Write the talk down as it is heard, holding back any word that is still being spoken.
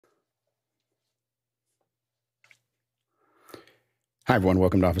Hi, everyone.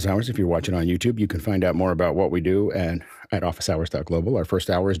 Welcome to Office Hours. If you're watching on YouTube, you can find out more about what we do at officehours.global. Our first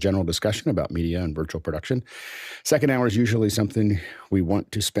hour is general discussion about media and virtual production. Second hour is usually something we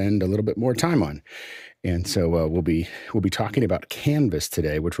want to spend a little bit more time on. And so we'll be talking about Canvas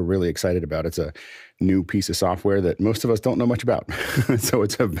today, which we're really excited about. It's a new piece of software that most of us don't know much about. So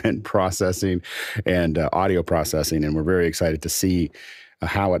it's event processing and audio processing, and we're very excited to see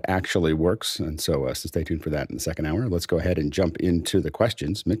how it actually works. And so stay tuned for that in the second hour. Let's go ahead and jump into the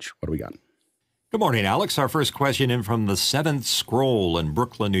questions. Mitch, what do we got? Good morning, Alex. Our first question in from the Seventh Scroll in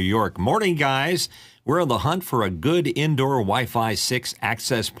Brooklyn, New York. Morning, guys. We're on the hunt for a good indoor Wi-Fi 6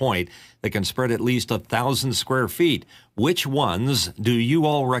 access point that can spread at least 1,000 square feet. Which ones do you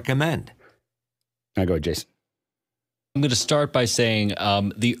all recommend? Go ahead, Jason. I'm going to start by saying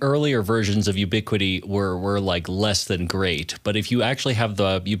the earlier versions of Ubiquiti were like less than great. But if you actually have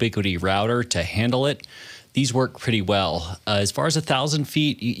the Ubiquiti router to handle it, these work pretty well. As far as 1,000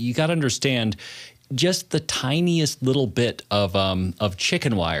 feet, you got to understand just the tiniest little bit of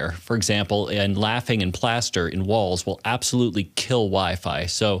chicken wire, for example, and laughing and plaster in walls will absolutely kill Wi-Fi.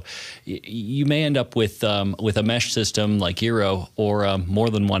 So you may end up with a mesh system like Eero or more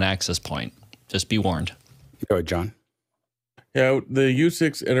than one access point. Just be warned. Go ahead, John. Yeah, the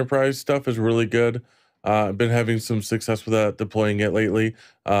U6 Enterprise stuff is really good. I've been having some success with that, deploying it lately.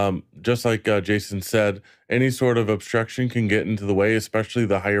 Just like Jason said, any sort of obstruction can get into the way, especially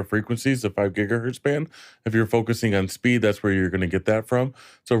the higher frequencies, the 5 gigahertz band. If you're focusing on speed, that's where you're going to get that from.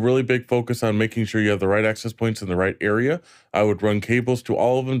 So really big focus on making sure you have the right access points in the right area. I would run cables to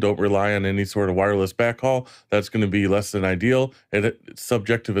all of them. Don't rely on any sort of wireless backhaul. That's going to be less than ideal. And it's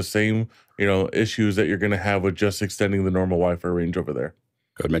subject to the same, issues that you're going to have with just extending the normal Wi-Fi range over there.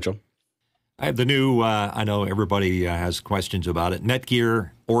 Go ahead, Mitchell. I have the new, I know everybody has questions about it, Netgear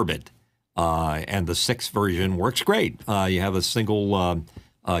Orbit. And the 6th version works great. You have a single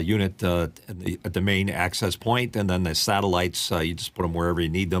unit at the main access point, and then the satellites, you just put them wherever you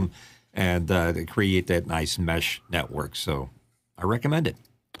need them, and they create that nice mesh network. So I recommend it.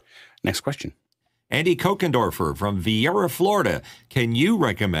 Next question. Andy Kokendorfer from Vieira, Florida. Can you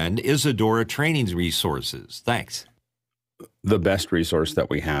recommend Isadora training resources? Thanks. The best resource that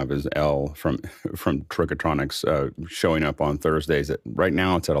we have is L from Trigotronics showing up on Thursdays. Right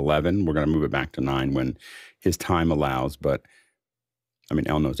now it's at 11. We're going to move it back to 9 when his time allows. But I mean,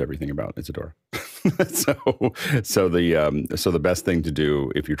 L knows everything about Isadora. so the best thing to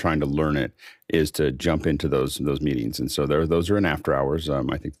do if you're trying to learn it is to jump into those meetings. And so those are in after hours.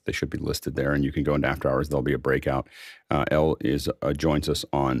 I think they should be listed there, and you can go into after hours. There'll be a breakout. L joins us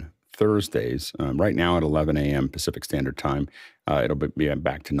on Thursdays, right now at 11 a.m. Pacific Standard Time. It'll be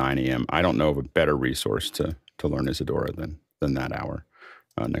back to 9 a.m. I don't know of a better resource to learn Isadora than that hour.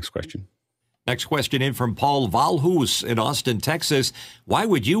 Next question. Next question in from Paul Valhus in Austin, Texas. Why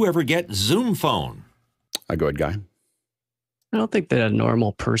would you ever get Zoom Phone? Go ahead, Guy. I don't think that a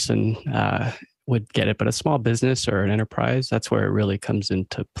normal person would get it, but a small business or an enterprise, that's where it really comes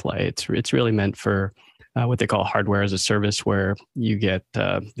into play. It's really meant for what they call hardware as a service, where you get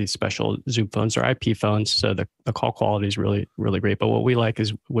these special Zoom phones or IP phones. So the call quality is really, really great. But what we like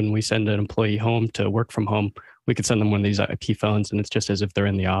is when we send an employee home to work from home, we could send them one of these IP phones, and it's just as if they're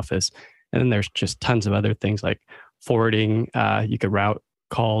in the office. And then there's just tons of other things like forwarding. You could route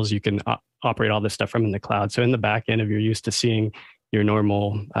calls. You can operate all this stuff from in the cloud. So in the back end, if you're used to seeing your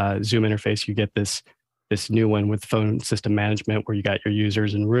normal Zoom interface, you get this new one with phone system management, where you got your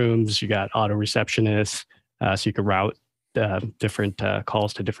users in rooms, you got auto receptionists, so you could route different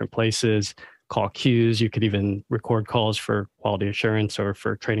calls to different places, call queues. You could even record calls for quality assurance or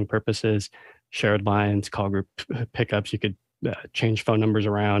for training purposes, shared lines, call group pickups. You could change phone numbers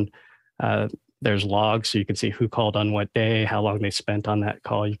around. There's logs, so you can see who called on what day, how long they spent on that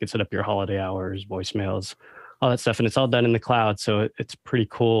call. You could set up your holiday hours, voicemails, all that stuff, and it's all done in the cloud. So it's pretty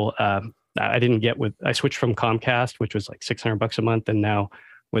cool. I switched from Comcast, which was like $600 a month. And now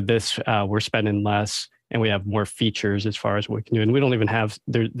with this, we're spending less and we have more features as far as what we can do. And we don't even have,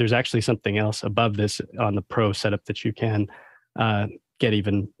 there's actually something else above this on the Pro setup that you can get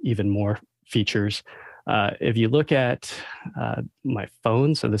even more features. If you look at my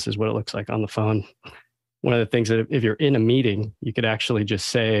phone, so this is what it looks like on the phone. One of the things that if you're in a meeting, you could actually just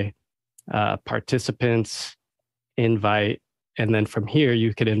say participants, invite, and then from here,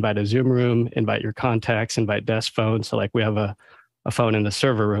 you could invite a Zoom room, invite your contacts, invite desk phones. So like we have a phone in the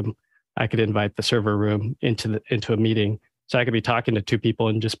server room. I could invite the server room into a meeting. So I could be talking to two people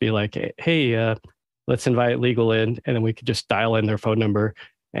and just be like, hey, let's invite legal in. And then we could just dial in their phone number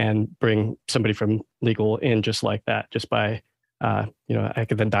and bring somebody from legal in just like that, just by I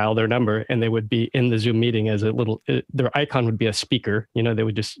could then dial their number and they would be in the Zoom meeting as a little, their icon would be a speaker, you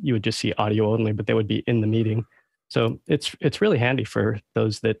would just see audio only, but they would be in the meeting. So it's really handy for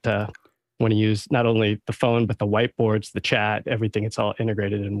those that want to use not only the phone, but the whiteboards, the chat, everything. It's all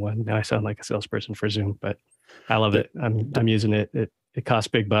integrated in one. Now I sound like a salesperson for Zoom, but I love it. I'm using it. It costs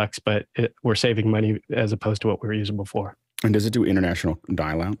big bucks, but we're saving money as opposed to what we were using before. And does it do international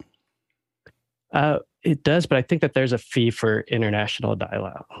dial out? It does, but I think that there's a fee for international dial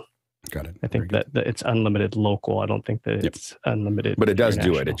out. Got it. I think that it's unlimited local. I don't think that it's unlimited. But it does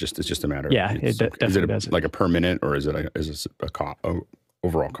do it. It's just a matter of definitely does it. Like a per minute, or is it a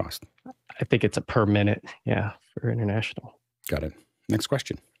overall cost? I think it's a per minute. Yeah, for international. Got it. Next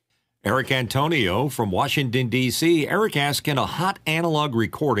question. Eric Antonio from Washington, D.C. Eric asks, can a hot analog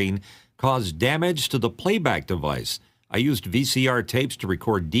recording cause damage to the playback device? I used VCR tapes to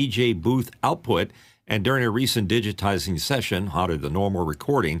record DJ booth output, and during a recent digitizing session, hotter than normal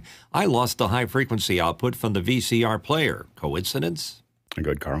recording, I lost the high-frequency output from the VCR player. Coincidence?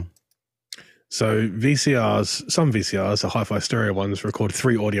 Good, Carl. So some VCRs, the hi-fi stereo ones, record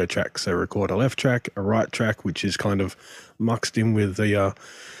 3 audio tracks. They record a left track, a right track, which is kind of muxed in with the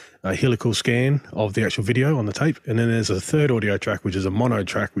helical scan of the actual video on the tape. And then there's a third audio track, which is a mono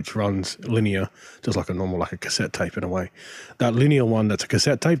track, which runs linear, just like a cassette tape in a way. That linear one, that's a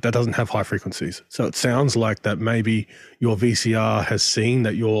cassette tape, that doesn't have high frequencies. So it sounds like that maybe your VCR has seen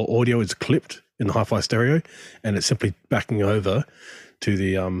that your audio is clipped in the hi-fi stereo, and it's simply backing over to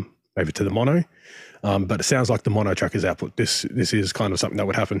the maybe to the mono. But it sounds like the mono track is output. This is kind of something that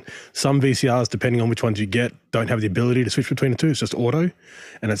would happen. Some VCRs, depending on which ones you get, don't have the ability to switch between the two. It's just auto.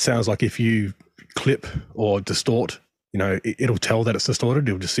 And it sounds like if you clip or distort, it'll tell that it's distorted.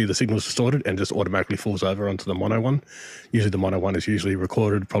 It'll just see the signal's distorted and just automatically falls over onto the mono one. Usually the mono one is usually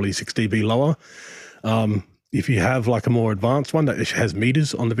recorded probably 6 dB lower. If you have like a more advanced one that has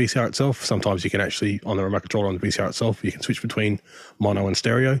meters on the VCR itself, sometimes you can actually, on the remote controller on the VCR itself, you can switch between mono and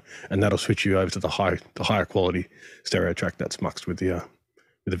stereo, and that'll switch you over to the higher quality stereo track that's muxed with the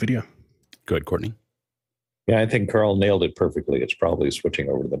video. Good, Courtney. Yeah, I think Carl nailed it perfectly. It's probably switching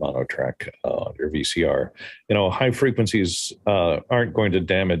over to the mono track on your VCR. High frequencies aren't going to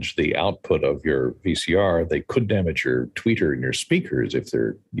damage the output of your VCR. They could damage your tweeter and your speakers if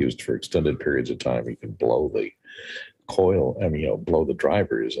they're used for extended periods of time. You can blow the coil, blow the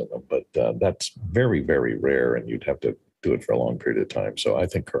drivers in them. But that's very, very rare, and you'd have to do it for a long period of time. So I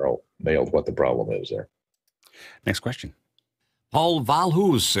think Carl nailed what the problem is there. Next question. Paul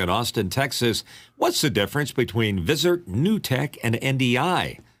Valhus in Austin, Texas. What's the difference between vizrt, newtek, and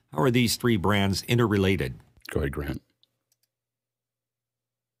NDI? How are these 3 brands interrelated? Go ahead, Grant.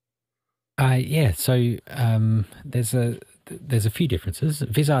 So there's a few differences.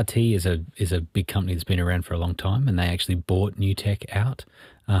 vizrt is a big company that's been around for a long time, and they actually bought newtek out.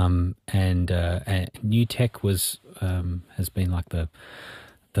 And newtek has been like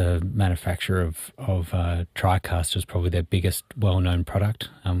the manufacturer of TriCast is probably their biggest well-known product,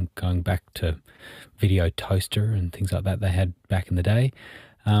 going back to video toaster and things like that they had back in the day.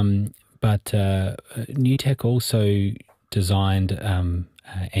 But newtek also designed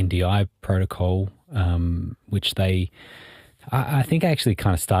NDI protocol, which I think actually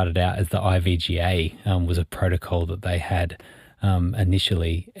kind of started out as the IVGA was a protocol that they had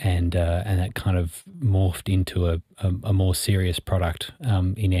initially, and that kind of morphed into a more serious product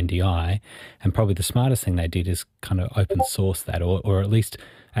in NDI. And probably the smartest thing they did is kind of open source that, or at least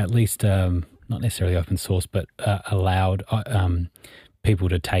not necessarily open source, but allowed people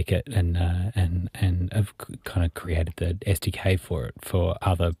to take it and have kind of created the SDK for it for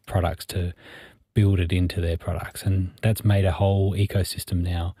other products to build it into their products, and that's made a whole ecosystem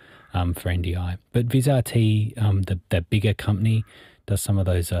now for NDI. But vizrt, the bigger company, does some of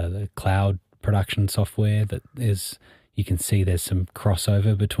those the cloud production software that you can see there's some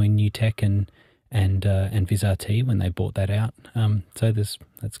crossover between newtek and vizrt when they bought that out. So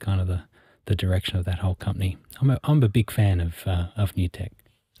that's kind of the direction of that whole company. I'm a big fan of newtek.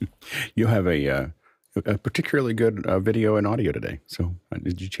 You have a particularly good video and audio today. So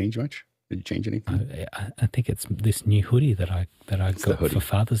did you change much? Did you change anything? I think it's this new hoodie that I got for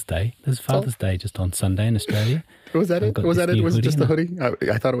Father's Day. There's Father's Day just on Sunday in Australia. Was that it? Was it just the hoodie?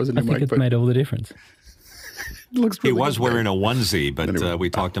 I thought it was a new mic. I think it's made all the difference. It looks really he was good. wearing a onesie, but anyway, we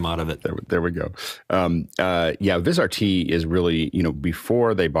talked him out of it. There we go. vizrt is really,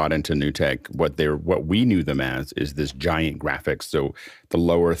 before they bought into newtek, what we knew them as is this giant graphics. So the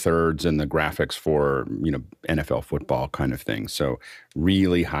lower thirds and the graphics for, NFL football kind of thing. So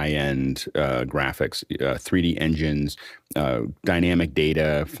really high-end graphics, 3D engines, dynamic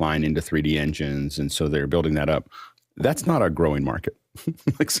data flying into 3D engines. And so they're building that up. That's not a growing market.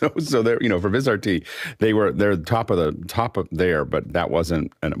 so they're, for vizrt, they're top of there, but that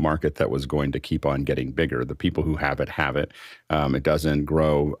wasn't a market that was going to keep on getting bigger. The people who have it have it. It doesn't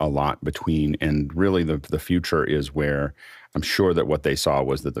grow a lot between, and really the future is where I'm sure that what they saw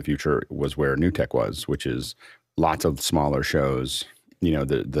was that the future was where newtek was, which is lots of smaller shows.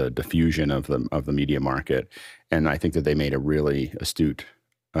 The diffusion of the media market, and I think that they made a really astute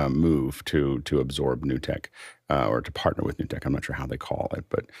move to absorb newtek or to partner with newtek. I'm not sure how they call it,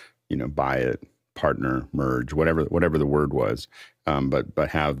 but buy it, partner, merge, whatever the word was. But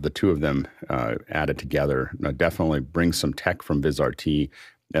have the two of them added together definitely brings some tech from vizrt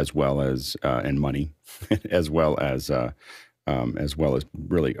as well as and money as well as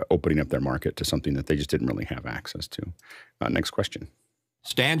really opening up their market to something that they just didn't really have access to. Next question.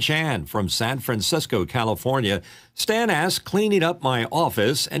 Stan Chan from San Francisco, California. Stan asks, cleaning up my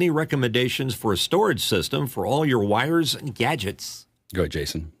office, any recommendations for a storage system for all your wires and gadgets? Go ahead,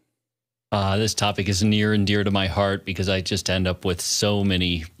 Jason. This topic is near and dear to my heart because I just end up with so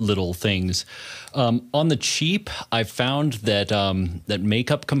many little things. On the cheap, I've found that that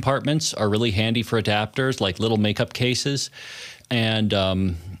makeup compartments are really handy for adapters, like little makeup cases, and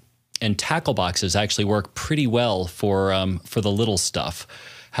tackle boxes actually work pretty well for the little stuff.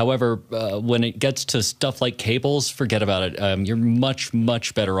 However, when it gets to stuff like cables, forget about it. You're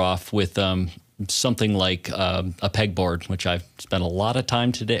much better off with something like a pegboard, which I've spent a lot of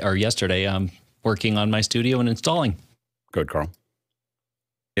time yesterday working on my studio and installing. Good, Carl.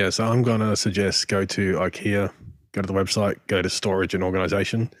 Yeah, so I'm going to suggest go to IKEA, go to the website, go to storage and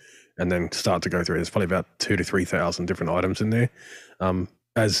organization, and then start to go through it. There's probably about 2,000 to 3,000 different items in there.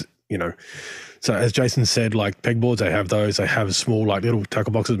 So as Jason said, like pegboards, they have those. They have small, like little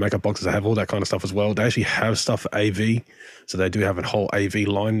tackle boxes, makeup boxes. They have all that kind of stuff as well. They actually have stuff for AV. So they do have a whole AV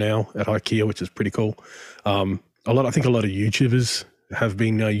line now at IKEA, which is pretty cool. I think a lot of YouTubers have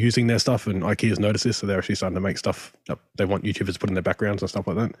been using their stuff, and IKEA's noticed this, so they're actually starting to make stuff up. They want YouTubers to put in their backgrounds and stuff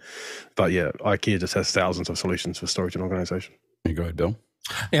like that. But yeah, IKEA just has thousands of solutions for storage and organization. You go ahead, Bill.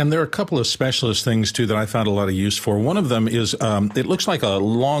 And there are a couple of specialist things, too, that I found a lot of use for. One of them is it looks like a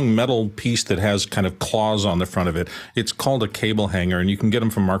long metal piece that has kind of claws on the front of it. It's called a cable hanger, and you can get them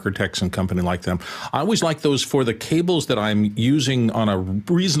from Markertex and company like them. I always like those for the cables that I'm using on a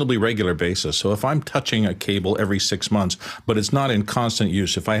reasonably regular basis. So if I'm touching a cable every 6 months, but it's not in constant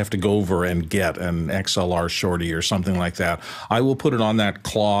use, if I have to go over and get an XLR shorty or something like that, I will put it on that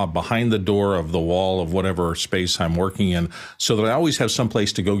claw behind the door of the wall of whatever space I'm working in, so that I always have some place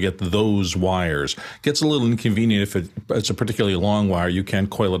to go get those wires. Gets a little inconvenient if it's a particularly long wire. You can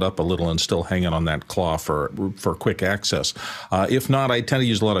coil it up a little and still hang it on that claw for quick access. If not, I tend to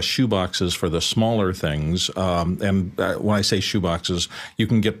use a lot of shoe boxes for the smaller things. And when I say shoe boxes, you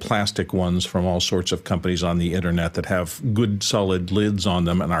can get plastic ones from all sorts of companies on the internet that have good solid lids on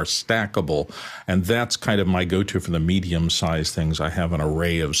them and are stackable. And that's kind of my go-to for the medium-sized things. I have an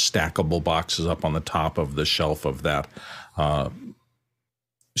array of stackable boxes up on the top of the shelf of that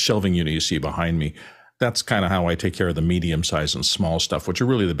shelving unit you see behind me. That's kind of how I take care of the medium size and small stuff, which are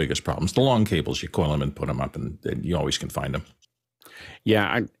really the biggest problems. The long cables, you coil them and put them up, and you always can find them.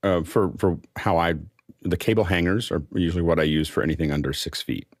 Yeah, the cable hangers are usually what I use for anything under 6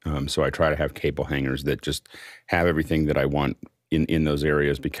 feet. So I try to have cable hangers that just have everything that I want in those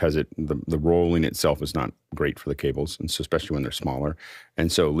areas, because the rolling itself is not great for the cables, and so especially when they're smaller. And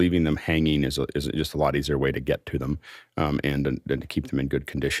so leaving them hanging is just a lot easier way to get to them, and to keep them in good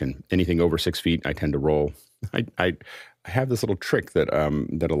condition. Anything over 6 feet, I tend to roll. I have this little trick that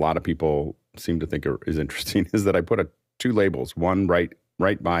a lot of people seem to think is interesting, is that I put two labels, one right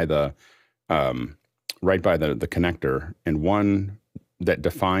by the connector, and one that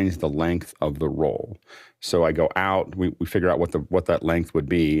defines the length of the roll. So I go out, we figure out what that length would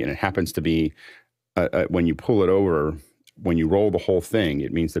be, and it happens to be when you pull it over, when you roll the whole thing,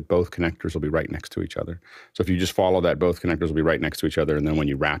 it means that both connectors will be right next to each other. So if you just follow that, both connectors will be right next to each other, and then when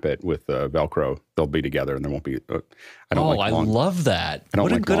you wrap it with Velcro, they'll be together, and there won't be. I love that.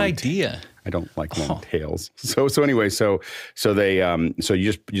 What a good idea. I don't like long tails. So anyway, so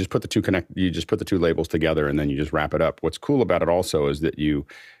you just put the two labels together, and then you just wrap it up. What's cool about it also is that you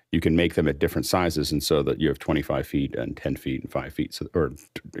can make them at different sizes, and so that you have 25 feet and 10 feet and 5 feet, so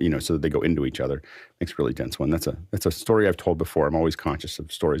that they go into each other. Makes a really dense one. That's a story I've told before. I'm always conscious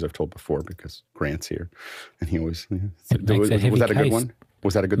of stories I've told before because Grant's here, and he always. Was that a good one?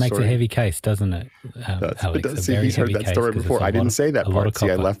 Was that a good story? Makes a heavy case, doesn't it, Alex? He's heard that story before. I didn't say that part.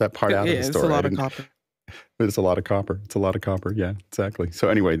 See, I left that part out of the story. It's a lot of copper. It's a lot of copper. It's a lot of copper. Yeah, exactly. So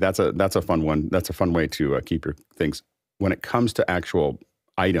anyway, that's a fun one. That's a fun way to keep your things. When it comes to actual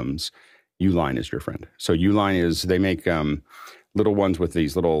items, Uline is your friend. So Uline is, they make little ones with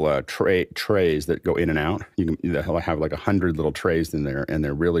these little trays that go in and out. They'll have like 100 little trays in there, and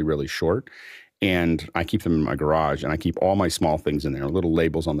they're really, really short. And I keep them in my garage, and I keep all my small things in there, little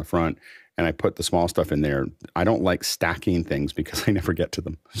labels on the front, and I put the small stuff in there. I don't like stacking things because I never get to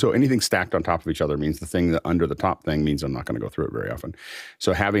them. So anything stacked on top of each other means the thing that under the top thing means I'm not going to go through it very often.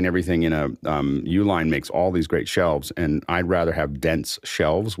 So having everything in a Uline makes all these great shelves, and I'd rather have dense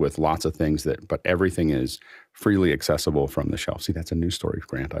shelves with lots of things but everything is freely accessible from the shelf. See, that's a news story,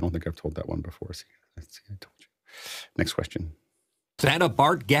 Grant. I don't think I've told that one before. See, I told you. Next question. Santa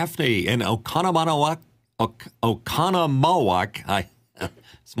Bart Gaffney in Oconomowoc.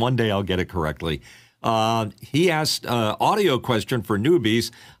 It's one day I'll get it correctly. He asked audio question for newbies.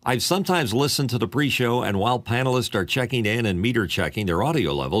 I've sometimes listened to the pre-show, and while panelists are checking in and meter checking their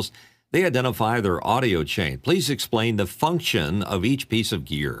audio levels, they identify their audio chain. Please explain the function of each piece of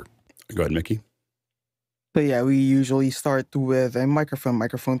gear. Go ahead, Mickey. So yeah, we usually start with a microphone.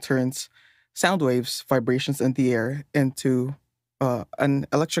 Microphone turns sound waves, vibrations in the air into an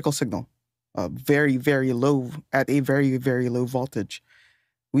electrical signal, very, very low, at a very, very low voltage.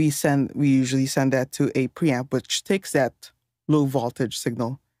 We usually send that to a preamp, which takes that low voltage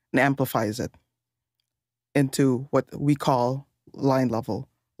signal and amplifies it into what we call line level.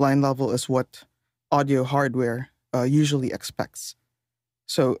 Line level is what audio hardware usually expects.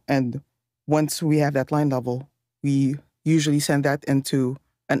 So, and once we have that line level, we usually send that into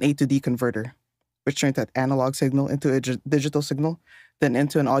an A to D converter, which turns that analog signal into a digital signal, then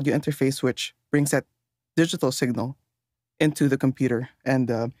into an audio interface, which brings that digital signal into the computer.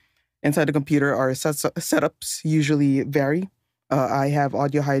 And inside the computer, our setups usually vary. I have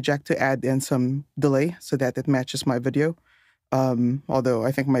audio hijack to add in some delay so that it matches my video. Although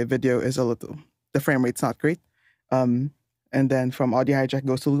I think my video is the frame rate's not great. And then from audio hijack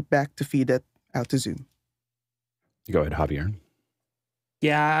goes to loopback to feed it out to Zoom. Go ahead, Javier.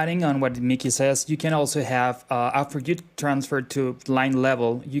 Yeah, adding on what Mickey says, you can also have, after you transfer to line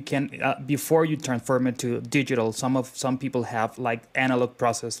level, you can, before you transform it to digital, some people have like analog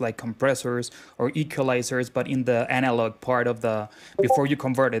process, like compressors or equalizers, but in the analog part of before you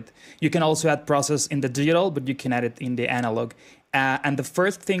convert it. You can also add process in the digital, but you can add it in the analog. And the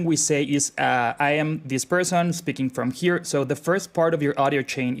first thing we say is, I am this person speaking from here. So the first part of your audio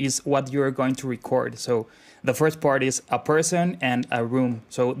chain is what you're going to record. So the first part is a person and a room.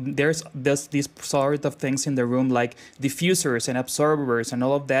 So there's these sort of things in the room like diffusers and absorbers and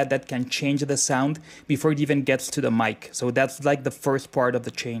all of that can change the sound before it even gets to the mic. So that's like the first part of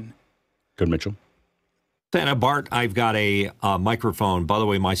the chain. Good, Mitchell. Santa Bart, I've got a microphone. By the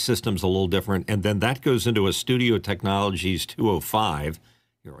way, my system's a little different. And then that goes into a Studio Technologies 205.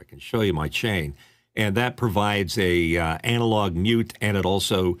 Here, I can show you my chain. And that provides a analog mute, and it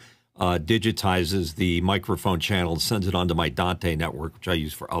also digitizes the microphone channel, sends it onto my Dante network, which I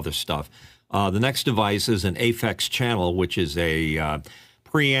use for other stuff. The next device is an Aphex channel, which is a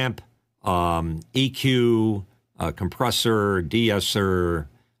preamp, EQ, compressor, de-esser,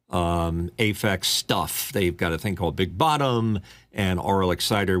 Aphex stuff. They've got a thing called Big Bottom and Aural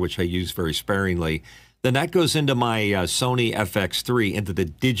Exciter, which I use very sparingly. Then that goes into my Sony FX3, into the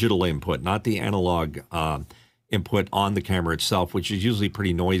digital input, not the analog input on the camera itself, which is usually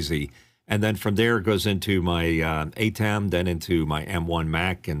pretty noisy. And then from there it goes into my ATEM, then into my M1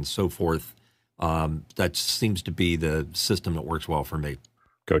 Mac and so forth. That seems to be the system that works well for me.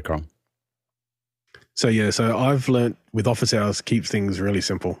 Go ahead, Carl. So I've learnt with office hours keep things really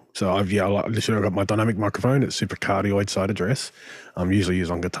simple. So I've got my dynamic microphone. It's super cardioid side address. Usually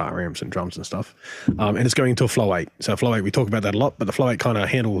used on guitar amps and drums and stuff. And it's going into a Flow 8. So Flow 8, we talk about that a lot, but the Flow 8 kind of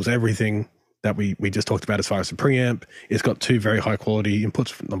handles everything that we just talked about as far as the preamp. It's got two very high quality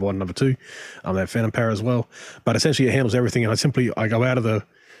inputs, number one and number two. They have phantom power as well. But essentially it handles everything. And I go out of the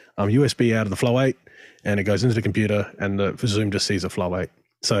USB out of the Flow 8 and it goes into the computer and the Zoom just sees a Flow 8.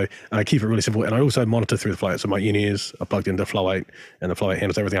 So I keep it really simple. And I also monitor through the Flow 8. So my in-ears are plugged into Flow 8 and the Flow 8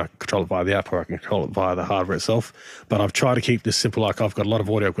 handles everything. I can control it via the app or I can control it via the hardware itself. But I've tried to keep this simple. Like I've got a lot of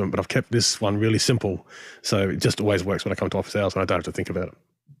audio equipment, but I've kept this one really simple. So it just always works when I come to office hours and I don't have to think about it.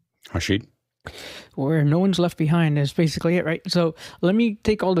 Rashid? Where no one's left behind is basically it, right? So let me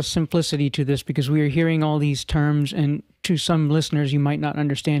take all the simplicity to this because we are hearing all these terms and to some listeners, you might not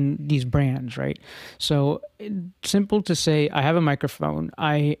understand these brands, right? So simple to say, I have a microphone.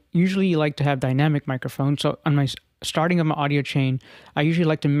 I usually like to have dynamic microphone. So on my starting of my audio chain, I usually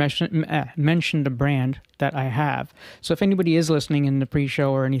like to mention the brand that I have. So if anybody is listening in the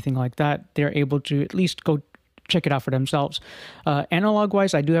pre-show or anything like that, they're able to at least go check it out for themselves. Analog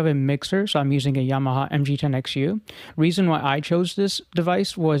wise, I do have a mixer, so I'm using a Yamaha MG10XU. Reason why I chose this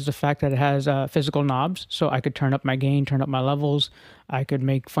device was the fact that it has physical knobs, so I could turn up my gain, turn up my levels. I could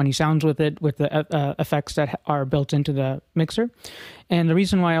make funny sounds with it, with the effects that are built into the mixer. And the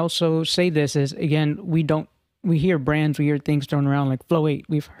reason why I also say this is, again, we hear brands, we hear things thrown around like Flow 8.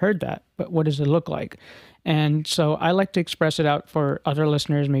 We've heard that, but what does it look like? And so I like to express it out for other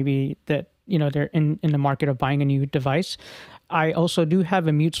listeners, maybe that, they're in the market of buying a new device. I also do have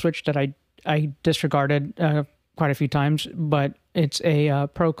a mute switch that I disregarded quite a few times, but it's a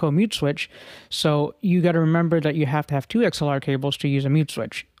Proco mute switch. So you got to remember that you have to have 2 XLR cables to use a mute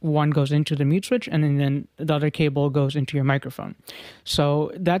switch. One goes into the mute switch, and then the other cable goes into your microphone.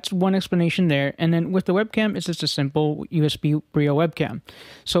 So that's one explanation there. And then with the webcam, it's just a simple USB Brio webcam.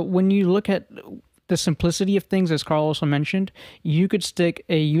 So when you look at the simplicity of things, as Carl also mentioned, you could stick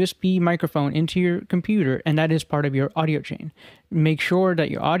a USB microphone into your computer, and that is part of your audio chain. Make sure that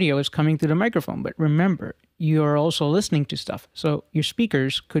your audio is coming through the microphone, but remember, you are also listening to stuff. So your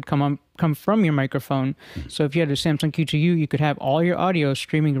speakers could come from your microphone. So if you had a Samsung Q2U, you could have all your audio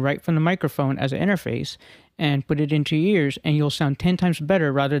streaming right from the microphone as an interface and put it into your ears, and you'll sound 10 times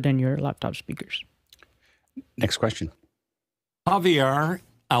better rather than your laptop speakers. Next question. Javier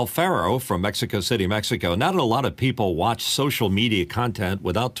Alfaro from Mexico City, Mexico. Not a lot of people watch social media content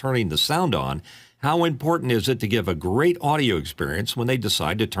without turning the sound on. How important is it to give a great audio experience when they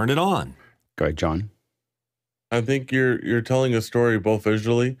decide to turn it on? Go ahead, John. I think you're telling a story both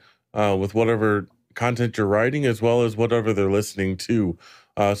visually with whatever content you're writing as well as whatever they're listening to.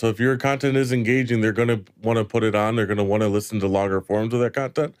 So if your content is engaging, they're going to want to put it on. They're going to want to listen to longer forms of that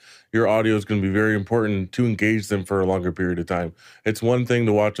content. Your audio is going to be very important to engage them for a longer period of time. It's one thing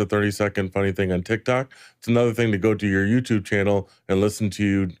to watch a 30-second funny thing on TikTok. It's another thing to go to your YouTube channel and listen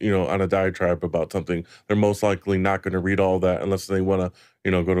to you, on a diatribe about something. They're most likely not going to read all that unless they want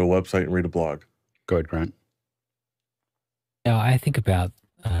to, go to a website and read a blog. Go ahead, Grant. Now, I think about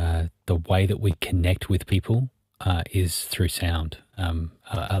the way that we connect with people is through sound.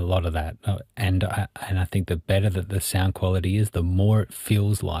 A lot of that, and I think the better that the sound quality is, the more it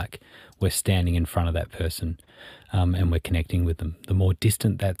feels like we're standing in front of that person, and we're connecting with them. The more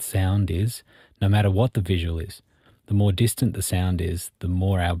distant that sound is, no matter what the visual is, the more distant the sound is, the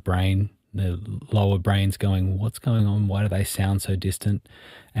more our brain, the lower brain's going, what's going on? Why do they sound so distant?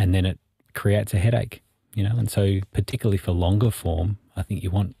 And then it creates a headache, And so, particularly for longer form, I think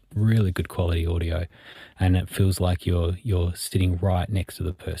you want really good quality audio, and it feels like you're sitting right next to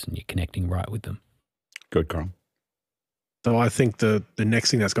the person. You're connecting right with them. Good, Carl. So I think the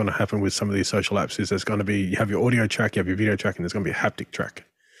next thing that's going to happen with some of these social apps is there's going to be, you have your audio track, you have your video track, and there's going to be a haptic track.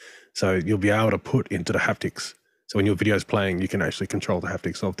 So you'll be able to put into the haptics. So when your video is playing, you can actually control the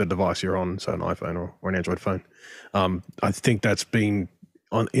haptics of the device you're on, so an iPhone or an Android phone. I think that's been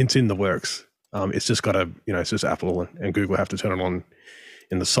it's in the works. It's just got to, it's just Apple and Google have to turn it on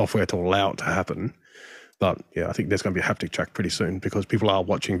in the software to allow it to happen. But yeah, I think there's going to be a haptic track pretty soon because people are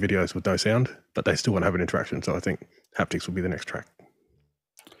watching videos with no sound, but they still want to have an interaction. So I think haptics will be the next track.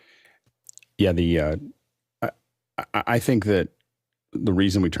 Yeah, I think that the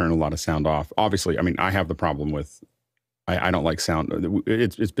reason we turn a lot of sound off, obviously, I mean, I have the problem with, I don't like sound.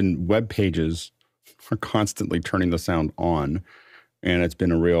 It's been web pages are constantly turning the sound on. And it's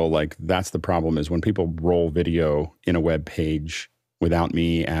been a real, that's the problem is when people roll video in a web page without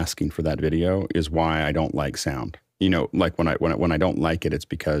me asking for that video is why I don't like sound. Like when I don't like it, it's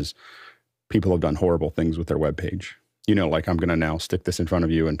because people have done horrible things with their web page. Like I'm going to now stick this in front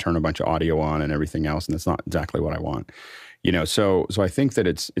of you and turn a bunch of audio on and everything else, and it's not exactly what I want. So I think that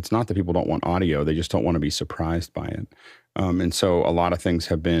it's not that people don't want audio; they just don't want to be surprised by it. And so a lot of things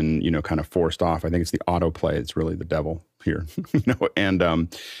have been, kind of forced off. I think it's the autoplay that's really the devil here, And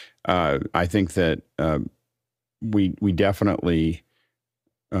I think that we definitely,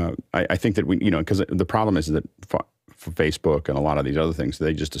 I think that we, because the problem is that for Facebook and a lot of these other things,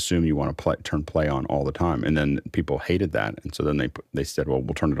 they just assume you want to turn play on all the time, and then people hated that, and so then they said, well,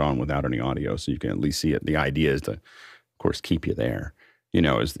 we'll turn it on without any audio, so you can at least see it. The idea is to, of course, keep you there,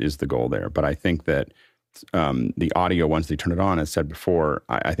 is the goal there. But I think that. The audio, once they turn it on, as said before,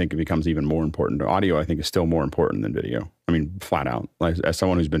 I think it becomes even more important. Audio, I think, is still more important than video. I mean, flat out. As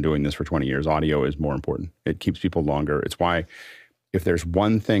someone who's been doing this for 20 years, audio is more important. It keeps people longer. It's why if there's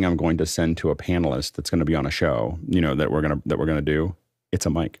one thing I'm going to send to a panelist that's going to be on a show, that we're gonna do, it's a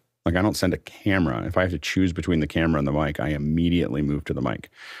mic. I don't send a camera. If I have to choose between the camera and the mic, I immediately move to the mic.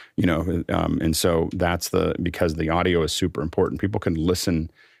 And so that's because the audio is super important. People can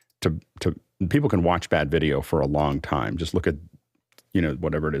listen to people can watch bad video for a long time. Just look at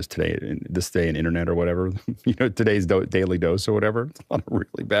whatever it is today, this day in internet or whatever, today's daily dose or whatever. It's a lot of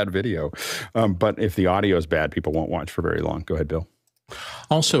really bad video. But if the audio is bad, people won't watch for very long. Go ahead, Bill.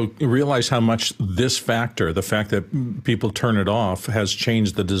 Also, realize how much this factor, the fact that people turn it off, has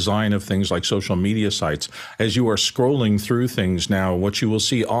changed the design of things like social media sites. As you are scrolling through things now, what you will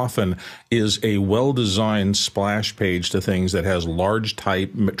see often is a well-designed splash page to things that has large type,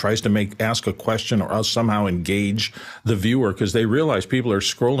 tries to ask a question or else somehow engage the viewer, because they realize people are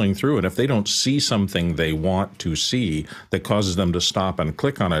scrolling through, and if they don't see something they want to see that causes them to stop and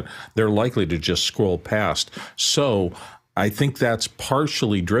click on it, they're likely to just scroll past. So I think that's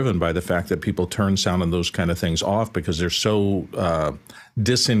partially driven by the fact that people turn sound and those kind of things off because they're so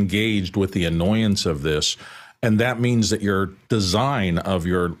disengaged with the annoyance of this. And that means that your design of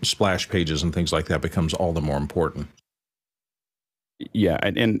your splash pages and things like that becomes all the more important. Yeah,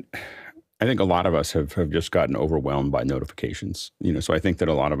 and I think a lot of us have just gotten overwhelmed by notifications. So I think that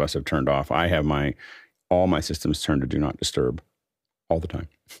a lot of us have turned off. I have all my systems turned to do not disturb all the time.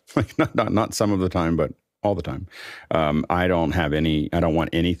 Like not some of the time, but all the time. I don't want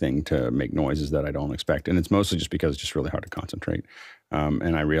anything to make noises that I don't expect. And it's mostly just because it's just really hard to concentrate.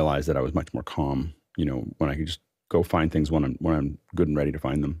 And I realized that I was much more calm, when I could just go find things when I'm good and ready to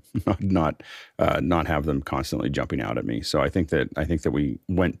find them, not have them constantly jumping out at me. So I think that we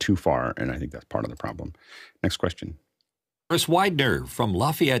went too far, and I think that's part of the problem. Next question. Chris Widener from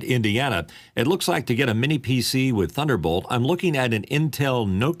Lafayette, Indiana. It looks like to get a mini PC with Thunderbolt, I'm looking at an Intel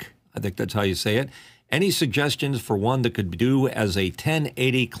newtek. I think that's how you say it. Any suggestions for one that could do as a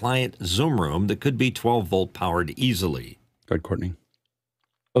 1080 client Zoom room that could be 12-volt powered easily? Go ahead, Courtney.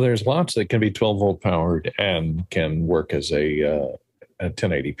 Well, there's lots that can be 12-volt powered and can work as a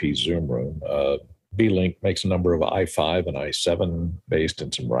 1080p Zoom room. B-Link makes a number of i5 and i7 based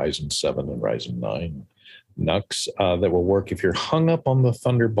in some Ryzen 7 and Ryzen 9 NUCs that will work. If you're hung up on the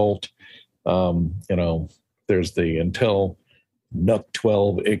Thunderbolt, there's the Intel NUC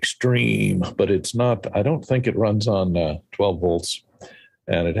 12 Extreme, but it's not, I don't think it runs on 12 volts,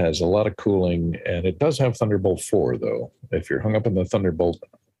 and it has a lot of cooling, and it does have Thunderbolt 4, though. If you're hung up in the Thunderbolt,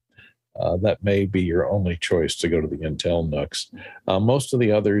 that may be your only choice to go to the Intel NUCs. Most of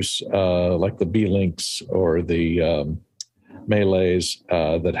the others, like the B-Links or the Melees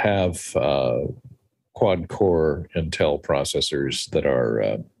that have quad-core Intel processors that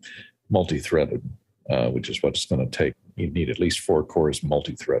are multi-threaded, which is what it's going to take. You need at least 4 cores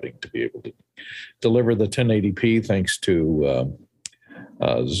multi-threading to be able to deliver the 1080p, thanks to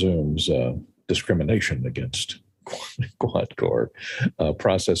Zoom's discrimination against quad-core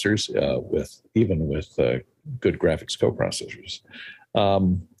processors with good graphics co-processors.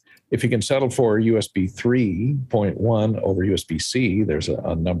 If you can settle for USB 3.1 over USB-C, there's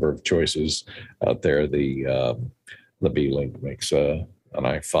a number of choices out there. The B-Link makes an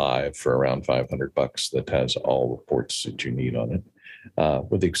i5 for around $500 that has all the ports that you need on it,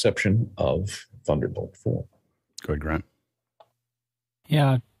 with the exception of Thunderbolt 4. Go ahead, Grant.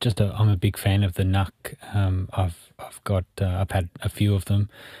 Yeah, I'm a big fan of the NUC. I've had a few of them.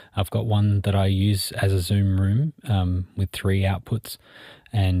 I've got one that I use as a Zoom room with 3 outputs,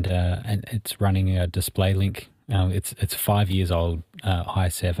 and it's running a display link. It's 5 years old,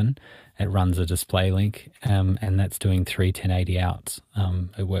 i7. It runs a display link, and that's doing 3 1080 outs.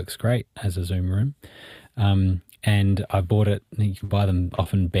 It works great as a Zoom room. And I bought it. You can buy them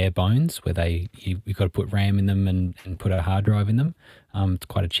often bare bones, where you've got to put RAM in them and put a hard drive in them. It's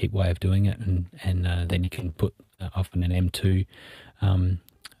quite a cheap way of doing it, and then you can put often an M2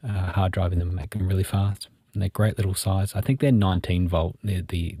 hard drive in them, make them really fast. And they're great little size. I think they're 19 volt.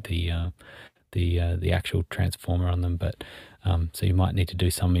 The actual transformer on them, but so you might need to do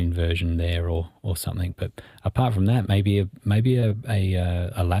some inversion there or something. But apart from that, maybe a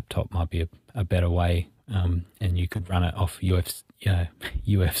laptop might be a better way. And you could run it off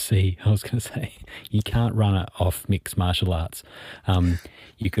UFC. I was going to say, you can't run it off mixed martial arts.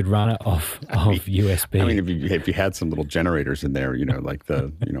 You could run it off USB. I mean, if you had some little generators in there, like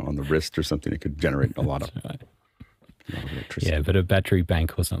on the wrist or something, it could generate a lot of electricity. Yeah, but a battery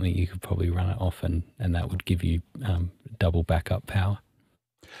bank or something, you could probably run it off, and that would give you double backup power.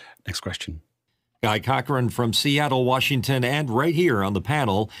 Next question. Guy Cochran from Seattle, Washington, and right here on the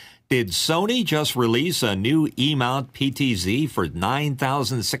panel, did Sony just release a new E-mount PTZ for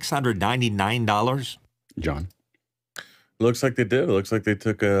 $9,699? John? Looks like they did. It looks like they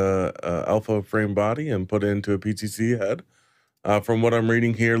took a alpha frame body and put it into a PTZ head. From what I'm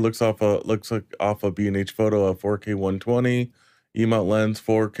reading here, looks like off a B&H photo, a 4K 120, E-mount lens,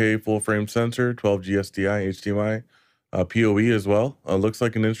 4K full frame sensor, 12G SDI, HDMI, PoE as well. Looks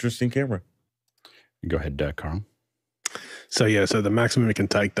like an interesting camera. Go ahead, Carl. So yeah, so the maximum it can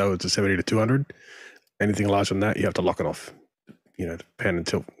take though is a 70 to 200. Anything larger than that, you have to lock it off. You know, pan and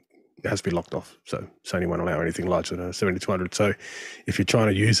tilt, it has to be locked off. So Sony won't allow anything larger than a 70 to 200. So if you're trying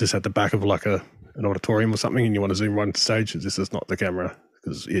to use this at the back of like an auditorium or something, and you want to zoom right into stage, this is not the camera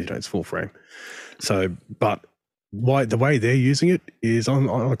because it's full frame. So, but the way they're using it is on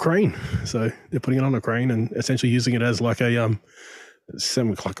a crane. So they're putting it on a crane and essentially using it as like a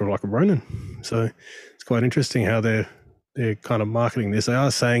like a Ronin. So it's quite interesting how they're kind of marketing this. They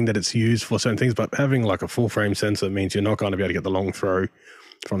are saying that it's used for certain things, but having like a full frame sensor means you're not going to be able to get the long throw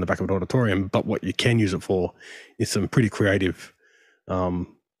from the back of an auditorium. But what you can use it for is some pretty creative low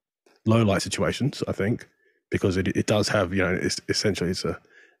light situations, I think, because it does have, it's essentially it's an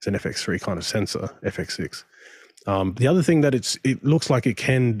FX3 kind of sensor, FX6. The other thing that it looks like it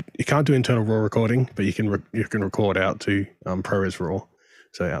can't do internal RAW recording, but you can record out to ProRes RAW,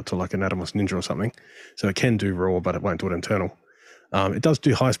 so out to like an Atomos Ninja or something. So it can do RAW, but it won't do it internal. It does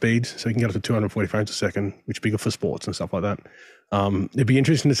do high speed, so you can get up to 240 frames a second, which is bigger for sports and stuff like that. It'd be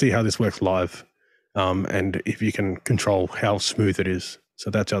interesting to see how this works live, and if you can control how smooth it is. So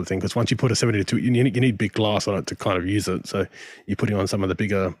that's the other thing, because once you put a 70 to 2, you need big glass on it to kind of use it. So you're putting on some of the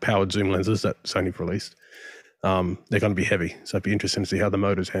bigger powered zoom lenses that Sony've released. They're going to be heavy, so it'd be interesting to see how the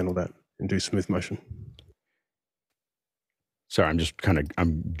motors handle that and do smooth motion. Sorry,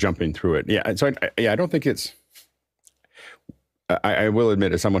 I'm jumping through it. Yeah, so I don't think it's. I will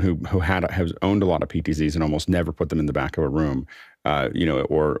admit, as someone who has owned a lot of PTZs and almost never put them in the back of a room,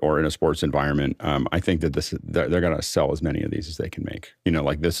 or in a sports environment, I think that they're going to sell as many of these as they can make.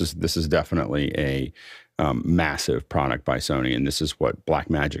 This is definitely a massive product by Sony, and this is what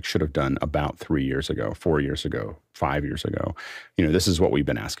Blackmagic should have done about 3 years ago, 4 years ago, 5 years ago. This is what we've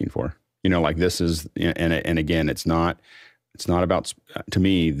been asking for. This is, and again, it's not about, to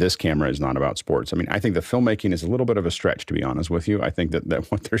me, this camera is not about sports. I mean, I think the filmmaking is a little bit of a stretch, to be honest with you. I think that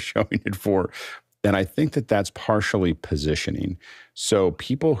what they're showing it for, and I think that that's partially positioning. So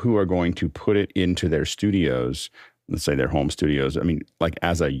people who are going to put it into their studios, let's say their home studios, I mean, like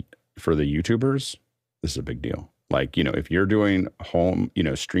for the YouTubers, this is a big deal. Like, if you're doing home,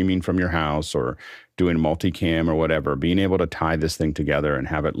 streaming from your house or doing multicam or whatever, being able to tie this thing together and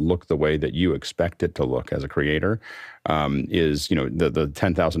have it look the way that you expect it to look as a creator is, the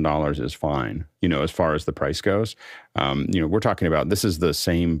 $10,000 is fine, as far as the price goes. We're talking about, this is the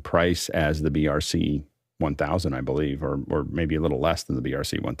same price as the BRC 1000, I believe, or maybe a little less than the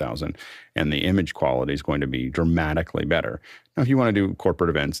BRC 1000. And the image quality is going to be dramatically better. Now, if you want to do corporate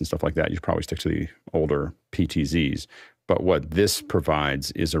events and stuff like that, you should probably stick to the older PTZs. But what this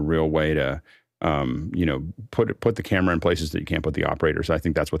provides is a real way to, put the camera in places that you can't put the operator. So I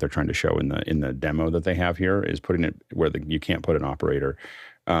think that's what they're trying to show in the demo that they have here, is putting it where you can't put an operator.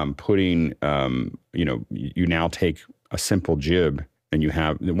 You now take a simple jib, and you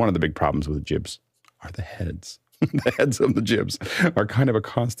have one of the big problems with jibs are the heads. The heads of the jibs are kind of a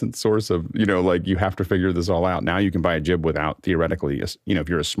constant source of, you have to figure this all out. Now you can buy a jib without, theoretically, if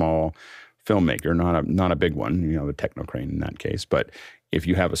you're a small filmmaker, not a big one, a techno crane in that case. But if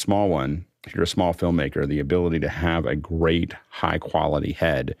you have a small one, if you're a small filmmaker, the ability to have a great high quality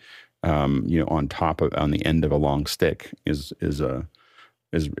head, on the end of a long stick is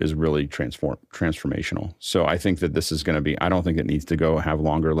really transformational. So I think that this is going to be, I don't think it needs to have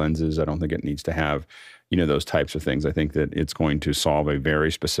longer lenses. I don't think it needs to have, those types of things. I think that it's going to solve a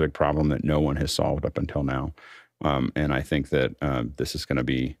very specific problem that no one has solved up until now. And I think that this is going to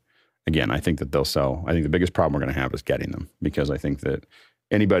be, again, I think that they'll sell. I think the biggest problem we're going to have is getting them, because I think that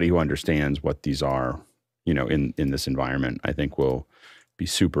anybody who understands what these are, in this environment, I think will be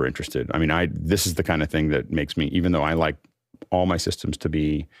super interested. I mean, this is the kind of thing that makes me, even though I like all my systems to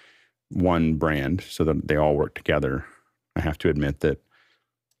be one brand so that they all work together, I have to admit that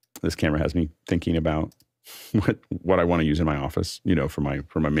this camera has me thinking about what I want to use in my office, for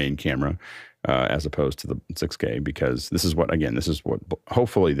my main camera, as opposed to the 6K, because this is what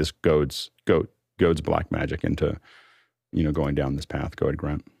hopefully this goads Blackmagic into, going down this path. Go ahead,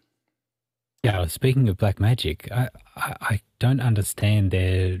 Grant. Yeah, speaking of Blackmagic, I don't understand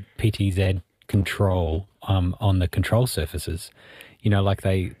their PTZ control on the control surfaces. Like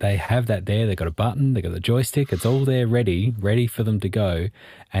they have that there, they've got a button, they've got the joystick, it's all there ready for them to go.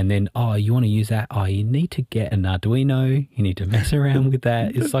 And then, you want to use that? You need to get an Arduino, you need to mess around with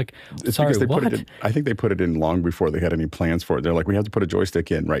that. It's like, sorry, what? I think they put it in long before they had any plans for it. They're like, we have to put a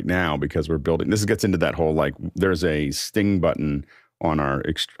joystick in right now because we're building. This gets into that whole, like, there's a sting button on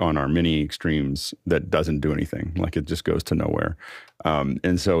our mini extremes that doesn't do anything. Like, it just goes to nowhere.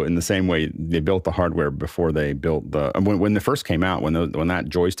 And so in the same way, they built the hardware before they built when they first came out, when that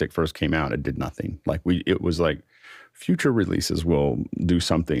joystick first came out, it did nothing. Like it was like future releases will do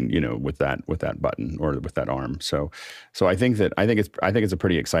something, with that button or with that arm. So I think it's a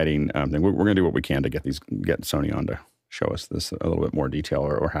pretty exciting thing. We're going to do what we can to get Sony on to show us this a little bit more detail,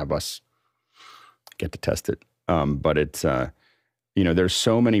 or have us get to test it. But it's there's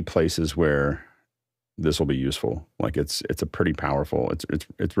so many places where this will be useful. Like it's a pretty powerful.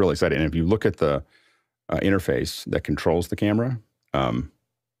 It's really exciting. And if you look at the interface that controls the camera,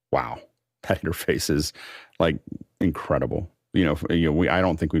 wow, that interface is like incredible. I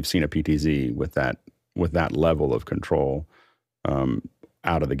don't think we've seen a PTZ with that level of control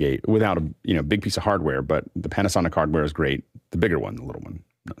out of the gate without a big piece of hardware. But the Panasonic hardware is great. The bigger one, the little one,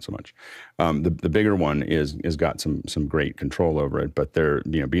 not so much. The bigger one is got some great control over it. But they're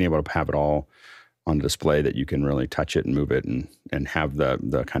being able to have it all on display, that you can really touch it and move it, and have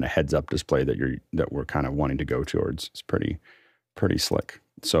the kind of heads up display that we're kind of wanting to go towards. It's pretty slick.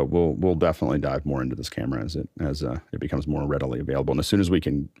 So we'll definitely dive more into this camera as it becomes more readily available. And as soon as we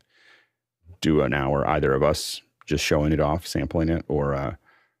can do an hour, either of us just showing it off, sampling it, or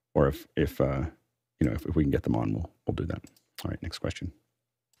if we can get them on, we'll do that. All right, next question.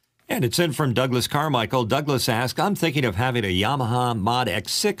 And it's in from Douglas Carmichael. Douglas asked, I'm thinking of having a Yamaha Mod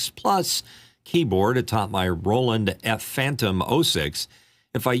X6 Plus keyboard atop my Roland F Phantom 06.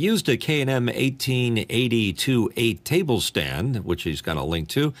 If I used a K&M 1880-8 table stand, which he's got a link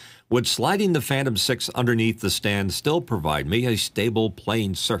to, would sliding the Phantom 6 underneath the stand still provide me a stable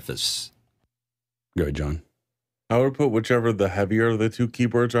playing surface? Go ahead, John. I would put whichever the heavier of the two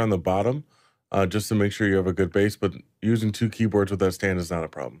keyboards are on the bottom, just to make sure you have a good base. But using two keyboards with that stand is not a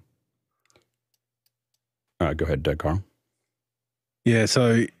problem. Go ahead, Carl. Yeah,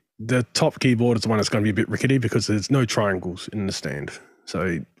 so the top keyboard is the one that's going to be a bit rickety because there's no triangles in the stand.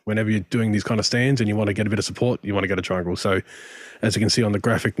 So whenever you're doing these kind of stands and you want to get a bit of support, you want to get a triangle. So as you can see on the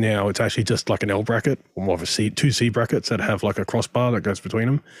graphic now, it's actually just like an L bracket, or more of two C brackets that have like a crossbar that goes between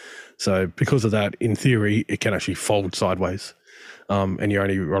them. So because of that, in theory, it can actually fold sideways. And you're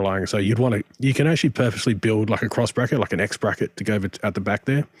only relying, so you can actually purposely build like a cross bracket, like an X bracket to go at the back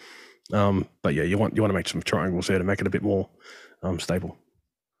there. But yeah, you want to make some triangles there to make it a bit more stable.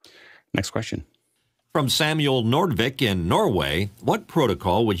 Next question. From Samuel Nordvik in Norway, what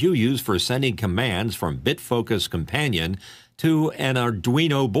protocol would you use for sending commands from BitFocus Companion to an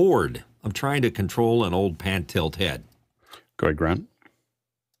Arduino board? I'm trying to control an old pan tilt head. Go ahead, Grant.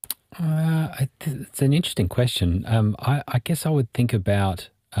 It's an interesting question. I guess I would think about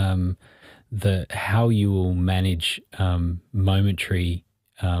how you will manage momentary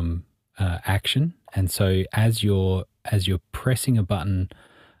action, and so as you're pressing a button,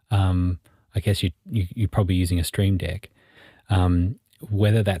 I guess you're probably using a Stream Deck,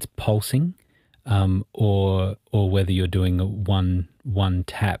 whether that's pulsing or whether you're doing one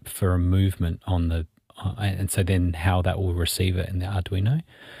tap for a movement on the and so then how that will receive it in the Arduino.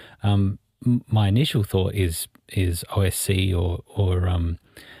 My initial thought is OSC or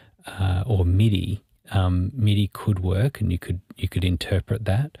MIDI. MIDI could work, and you could interpret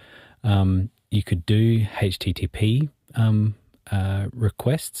that. You could do HTTP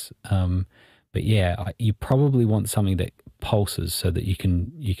requests, but yeah, you probably want something that pulses so that you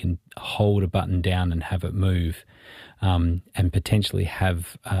can hold a button down and have it move, and potentially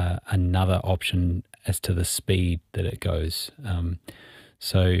have another option as to the speed that it goes.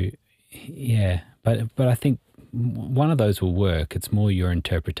 So yeah, but I think one of those will work. It's more your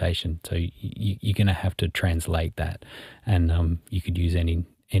interpretation. So you're going to have to translate that, and you could use any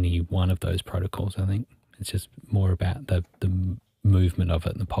one of those protocols. I think it's just more about the movement of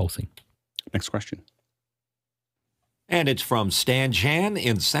it and the pulsing. Next question. And it's from Stan Chan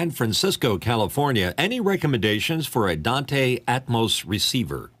in San Francisco, California. Any recommendations for a Dante Atmos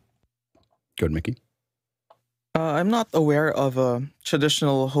receiver? Go ahead, Mickey. I'm not aware of a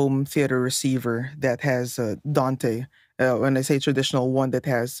traditional home theater receiver that has Dante. When I say traditional, one that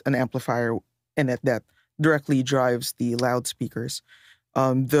has an amplifier in it that directly drives the loudspeakers.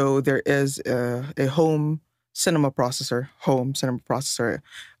 Though there is a home cinema processor from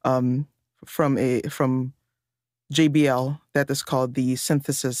JBL that is called the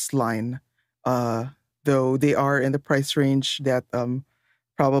Synthesis line. Though they are in the price range that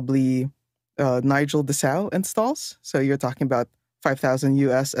probably Nigel DeSalle installs. So you're talking about $5,000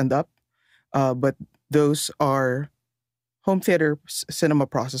 US and up. But those are home theater cinema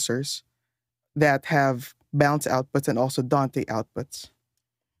processors that have bounce outputs and also Dante outputs.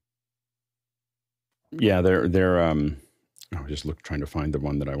 Yeah, they're I was just trying to find the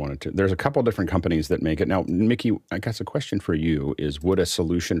one that I wanted to. There's a couple different companies that make it. Now, Mickey, I guess a question for you is, would a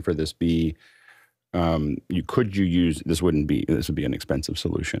solution for this be you use this would be an expensive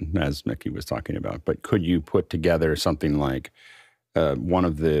solution, as Mickey was talking about, but could you put together something like one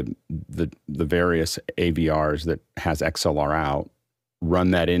of the various AVRs that has XLR out,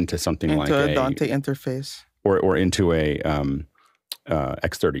 run that into something into like a Dante interface, or into a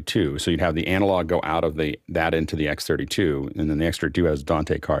X32. So you'd have the analog go out of that into the X32, and then the X32 has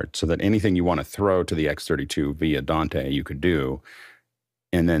Dante card, so that anything you want to throw to the X32 via Dante, you could do,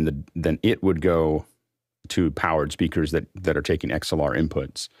 and then it would go to powered speakers that are taking XLR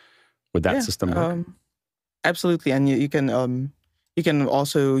inputs. Would that system work? Absolutely, and you can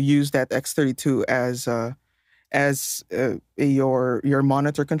also use that X32 as your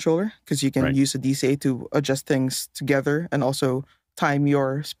monitor controller, because you can use a DCA to adjust things together and also time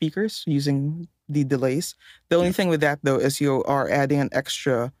your speakers using the delays. The only thing with that, though, is you are adding an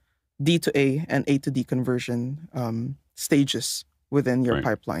extra D to A and A to D conversion stages within your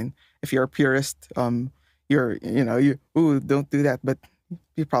pipeline. If you're a purist, don't do that, but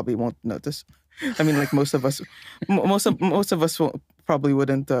you probably won't notice. I mean, like most of us probably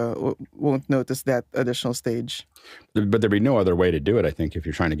won't notice that additional stage. But there'd be no other way to do it, I think, if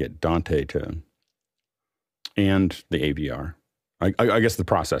you're trying to get Dante and the AVR. I guess the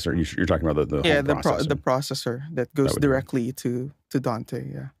processor. You're talking about the processor. The processor that goes directly to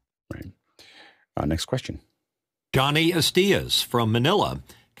Dante. Yeah. Right. Next question. Johnny Estias from Manila.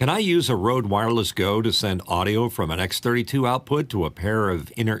 Can I use a Rode Wireless Go to send audio from an X32 output to a pair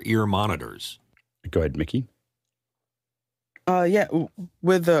of inner ear monitors? Go ahead, Mickey. Yeah,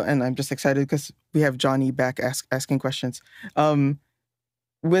 and I'm just excited because we have Johnny back asking questions.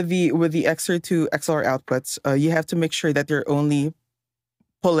 With the X32 XLR outputs, you have to make sure that you're only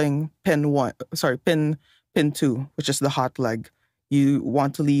pulling pin 2, which is the hot leg. You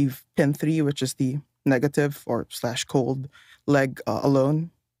want to leave pin 3, which is the negative or / cold leg alone.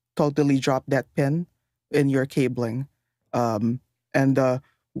 Totally drop that pin in your cabling.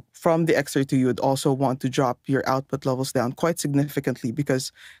 From the X32, you would also want to drop your output levels down quite significantly,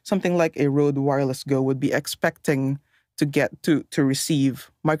 because something like a Rode Wireless Go would be expecting to get to receive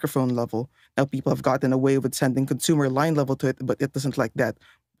microphone level. Now, people have gotten away with sending consumer line level to it, but it doesn't like that.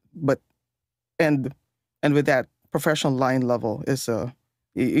 And with that, professional line level is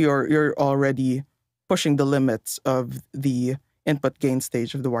you're already pushing the limits of the input gain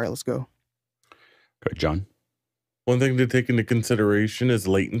stage of the Wireless Go. Good, John. One thing to take into consideration is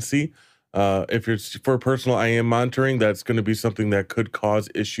latency. If it's for personal IM monitoring, that's going to be something that could cause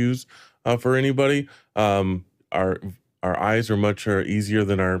issues for anybody. Our eyes are much easier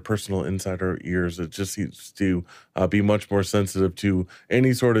than our personal inside our ears. It just seems to be much more sensitive to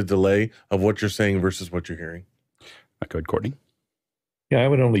any sort of delay of what you're saying versus what you're hearing. Go ahead, Courtney. Yeah, I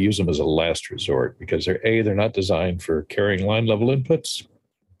would only use them as a last resort, because they're not designed for carrying line level inputs.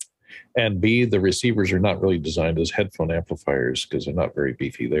 And B, the receivers are not really designed as headphone amplifiers because they're not very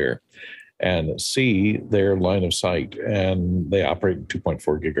beefy there. And C, they're line of sight, and they operate at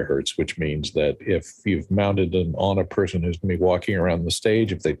 2.4 gigahertz, which means that if you've mounted them on a person who's going to be walking around the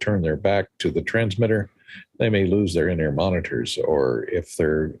stage, if they turn their back to the transmitter, they may lose their in-ear monitors. Or if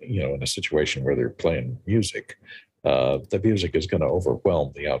they're in a situation where they're playing music, the music is going to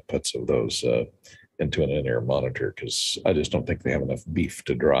overwhelm the outputs of those into an in-ear monitor, because I just don't think they have enough beef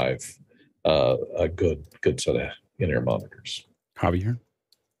to drive a good set of in-ear monitors. Javier?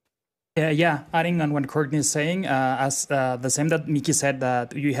 Yeah, adding on what Courtney is saying, as the same that Mickey said,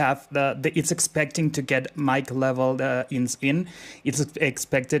 that you have it's expecting to get mic level in. It's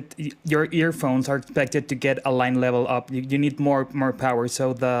expected, your earphones are expected to get a line level up. You need more power,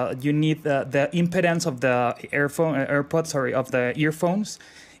 so you need the impedance of the of the earphones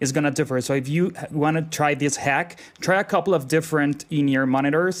is going to differ. So if you want to try this hack, try a couple of different in-ear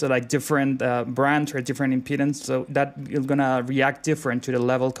monitors, so like different brands or different impedance, so that is going to react different to the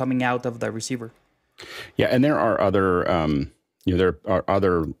level coming out of the receiver. Yeah, and there are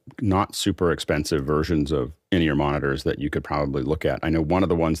other not super expensive versions of in-ear monitors that you could probably look at. I know one of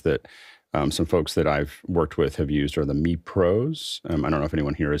the ones that some folks that I've worked with have used are the Mi Pros. I don't know if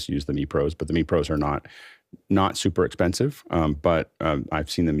anyone here has used the Mi Pros, but the Mi Pros are not super expensive, but I've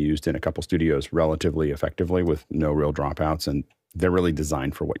seen them used in a couple studios relatively effectively with no real dropouts, and they're really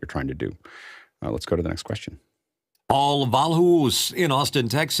designed for what you're trying to do. Let's go to the next question. Paul Valhus in Austin,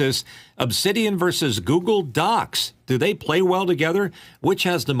 Texas. Obsidian versus Google Docs. Do they play well together? Which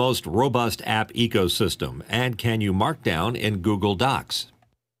has the most robust app ecosystem? And can you mark down in Google Docs?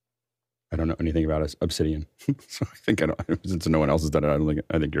 I don't know anything about Obsidian, so I think since no one else has done it,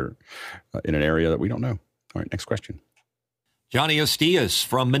 I think you're in an area that we don't know. All right, next question. Johnny Estias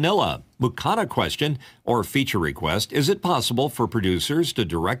from Manila. Mukana question or feature request. Is it possible for producers to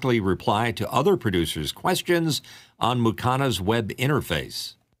directly reply to other producers' questions on Mukana's web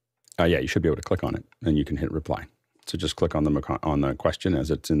interface? Yeah, you should be able to click on it and you can hit reply. So just click on the question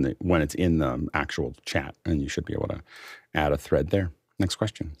as it's in when it's in the actual chat, and you should be able to add a thread there. Next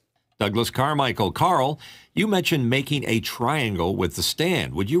question. Douglas Carmichael. Carl, you mentioned making a triangle with the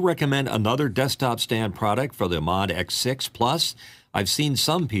stand. Would you recommend another desktop stand product for the Mod X6 Plus? I've seen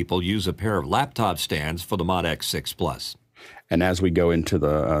some people use a pair of laptop stands for the Mod X6 Plus. And as we go into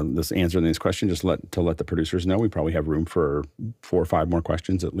this answering these questions, just let the producers know, we probably have room for 4 or 5 more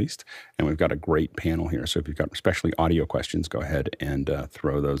questions at least. And we've got a great panel here. So if you've got especially audio questions, go ahead and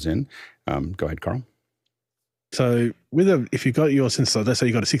throw those in. Go ahead, Carl. So if you've got your synthesizer, let's say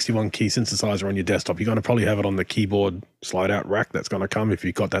you've got a 61 key synthesizer on your desktop, you're going to probably have it on the keyboard slide out rack that's going to come if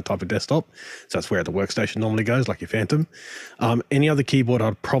you've got that type of desktop. So that's where the workstation normally goes, like your Phantom. Any other keyboard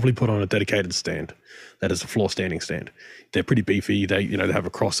I'd probably put on a dedicated stand. That is a floor standing stand. They're pretty beefy. They have a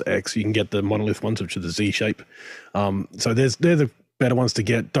cross X. You can get the monolith ones, which are the Z shape. So they're the better ones to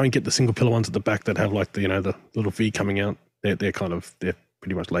get. Don't get the single pillar ones at the back that have like the little V coming out. They're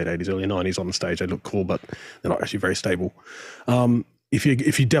pretty much late 80s, early 90s on the stage. They look cool, but they're not actually very stable. If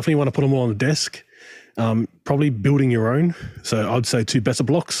you definitely want to put them all on the desk, probably building your own. So I'd say 2 Besser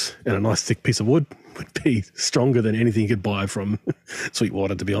blocks and a nice thick piece of wood would be stronger than anything you could buy from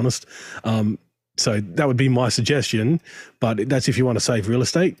Sweetwater, to be honest. So that would be my suggestion, but that's if you want to save real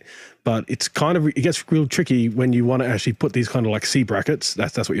estate. But it gets real tricky when you want to actually put these kind of like C brackets.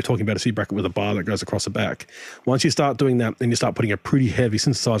 That's what you're talking about, a C bracket with a bar that goes across the back. Once you start doing that and you start putting a pretty heavy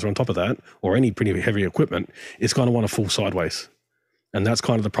synthesizer on top of that, or any pretty heavy equipment, it's going to want to fall sideways. And that's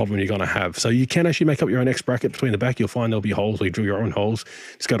kind of the problem you're going to have. So you can actually make up your own X bracket between the back. You'll find there'll be holes where you drill your own holes.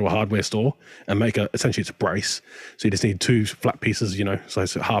 Just go to a hardware store and make essentially it's a brace. So you just need 2 flat pieces, so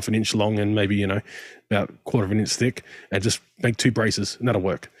it's half an inch long and maybe, about a quarter of an inch thick, and just make 2 braces and that'll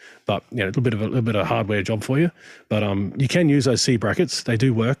work. But, a little bit of hardware job for you. But you can use those C brackets. They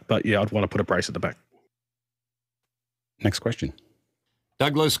do work, but yeah, I'd want to put a brace at the back. Next question.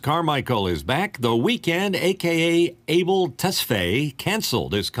 Douglas Carmichael is back. The Weeknd, a.k.a. Abel Tesfaye,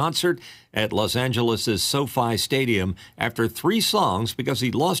 canceled his concert at Los Angeles' SoFi Stadium after 3 songs because he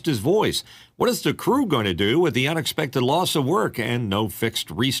lost his voice. What is the crew going to do with the unexpected loss of work and no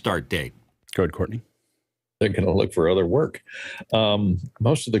fixed restart date? Go ahead, Courtney. They're going to look for other work.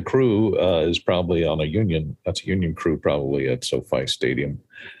 Most of the crew is probably on a union. That's a union crew probably at SoFi Stadium.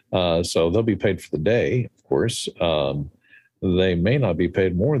 So they'll be paid for the day, of course. They may not be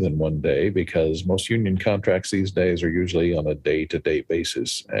paid more than one day because most union contracts these days are usually on a day-to-day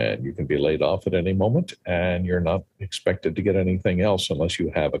basis, and you can be laid off at any moment, and you're not expected to get anything else unless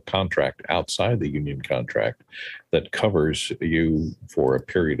you have a contract outside the union contract that covers you for a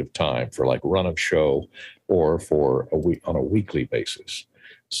period of time, for like run of show or for a week on a weekly basis.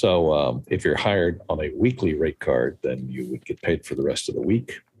 So if you're hired on a weekly rate card, then you would get paid for the rest of the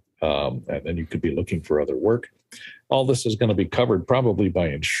week, and then you could be looking for other work. All this is going to be covered probably by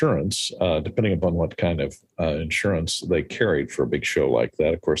insurance, depending upon what kind of insurance they carried for a big show like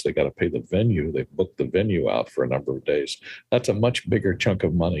that. Of course, they got to pay the venue. They booked the venue out for a number of days. That's a much bigger chunk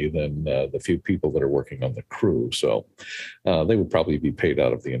of money than the few people that are working on the crew. So they would probably be paid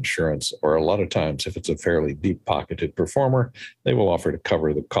out of the insurance, or a lot of times, if it's a fairly deep-pocketed performer, they will offer to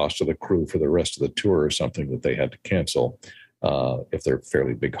cover the cost of the crew for the rest of the tour or something that they had to cancel. If they're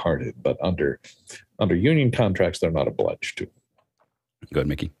fairly big-hearted, but under union contracts, they're not obliged to. Go ahead,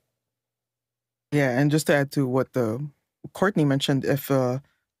 Mickey. Yeah, and just to add to what Courtney mentioned, if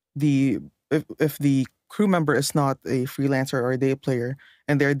the crew member is not a freelancer or a day player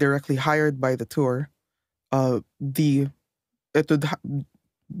and they're directly hired by the tour, it would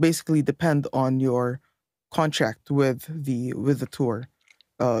basically depend on your contract with the tour.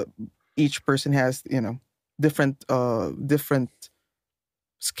 Each person has different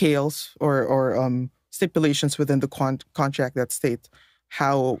scales or stipulations within the contract that state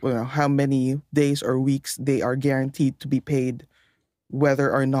how many days or weeks they are guaranteed to be paid,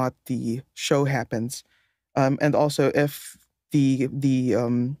 whether or not the show happens, and also if the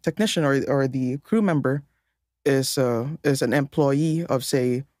technician or the crew member is an employee of,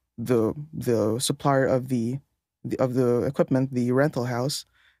 say, the supplier of the equipment, the rental house,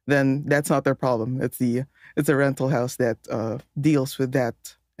 then that's not their problem. It's a rental house that deals with that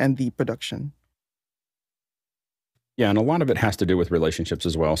and the production. Yeah, and a lot of it has to do with relationships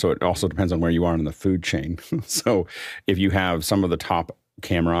as well. So it also depends on where you are in the food chain. So if you have some of the top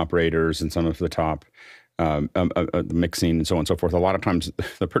camera operators and some of the top mixing and so on and so forth. A lot of times,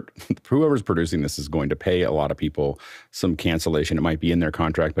 whoever's producing this is going to pay a lot of people some cancellation. It might be in their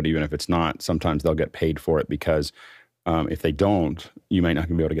contract, but even if it's not, sometimes they'll get paid for it because if they don't, you might not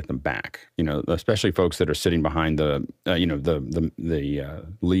be able to get them back. Especially folks that are sitting behind the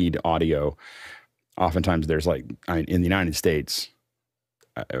lead audio. Oftentimes, there's in the United States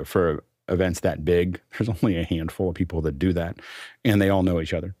for events that big, there's only a handful of people that do that, and they all know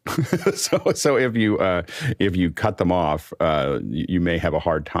each other. so if you cut them off, you may have a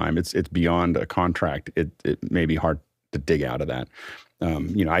hard time. It's beyond a contract. It may be hard to dig out of that.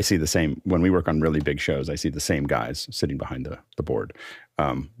 I see the same when we work on really big shows. I see the same guys sitting behind the board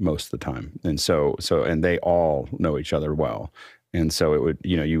most of the time, and they all know each other well. And so it would,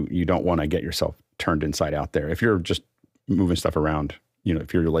 you don't want to get yourself turned inside out there. If you're just moving stuff around,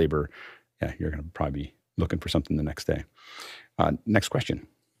 if you're your labor, you're going to probably be looking for something the next day. Next question.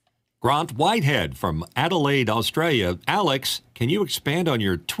 Grant Whitehead from Adelaide, Australia. Alex, can you expand on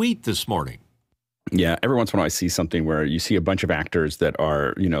your tweet this morning? Yeah, every once in a while I see something where you see a bunch of actors that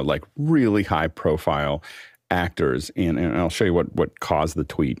are, really high profile actors. And I'll show you what caused the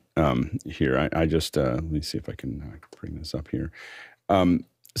tweet here. I just, let me see if I can bring this up here.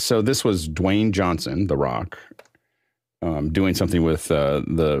 So this was Dwayne Johnson, The Rock, doing something with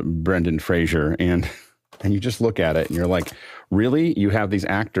the Brendan Fraser, and you just look at it and you're like, really? You have these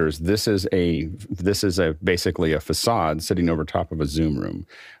actors. This is basically a facade sitting over top of a Zoom room,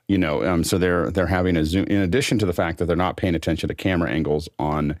 so they're having a Zoom, in addition to the fact that they're not paying attention to camera angles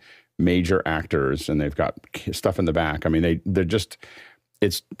on major actors, and they've got stuff in the back. I mean, they're just,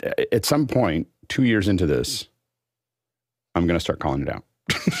 it's at some point 2 years into this, I'm going to start calling it out.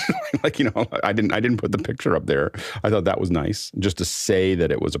 I didn't put the picture up there. I thought that was nice, just to say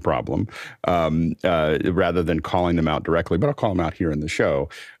that it was a problem, rather than calling them out directly. But I'll call them out here in the show.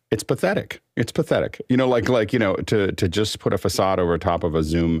 It's pathetic. It's pathetic. To just put a facade over top of a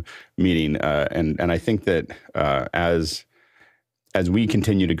Zoom meeting. And I think that as we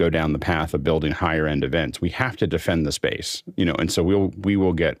continue to go down the path of building higher end events, we have to defend the space. And so we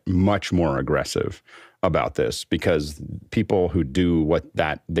will get much more aggressive about this, because people who do what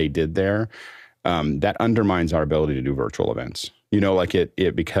they did there, that undermines our ability to do virtual events.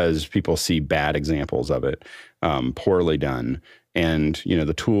 Because people see bad examples of it, poorly done. And,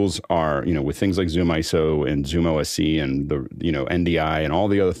 the tools are, with things like Zoom ISO and Zoom OSC and the, NDI and all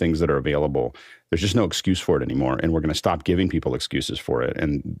the other things that are available, there's just no excuse for it anymore. And we're going to stop giving people excuses for it.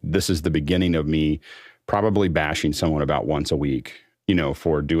 And this is the beginning of me probably bashing someone about once a week,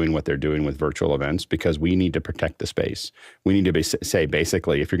 for doing what they're doing with virtual events, because we need to protect the space. We need to say,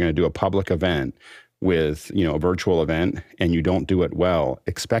 basically, if you're going to do a public event with, a virtual event and you don't do it well,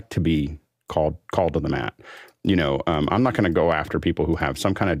 expect to be called to the mat. I'm not going to go after people who have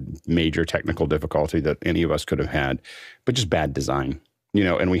some kind of major technical difficulty that any of us could have had, but just bad design,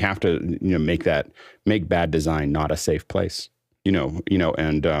 and we have to, make bad design not a safe place,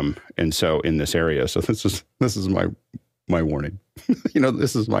 and so in this area, so this is my warning.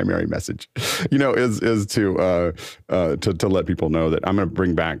 This is my merry message, is to let people know that I'm going to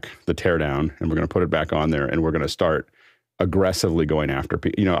bring back the teardown, and we're going to put it back on there, and we're going to start aggressively going after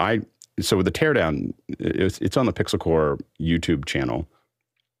people. So with the teardown, it's on the Pixel Core YouTube channel,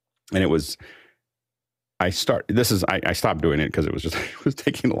 and I stopped doing it because it was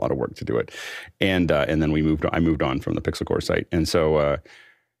taking a lot of work to do it, and then I moved on from the Pixel Core site, and so.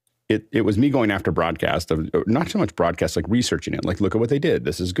 It was me going after broadcast, of not so much broadcast, like researching it, like, look at what they did.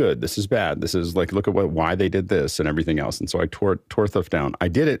 This is good. This is bad. This is look at why they did this and everything else. And so I tore stuff down. I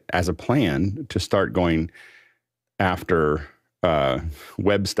did it as a plan to start going after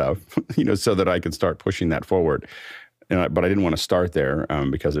web stuff, so that I could start pushing that forward. But I didn't want to start there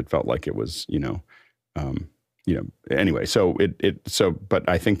because it felt like it was, anyway. But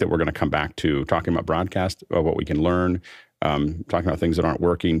I think that we're going to come back to talking about broadcast, what we can learn. Talking about things that aren't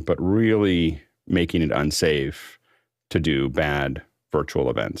working, but really making it unsafe to do bad virtual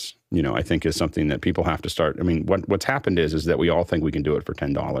events, I think is something that people have to start. I mean, what's happened is that we all think we can do it for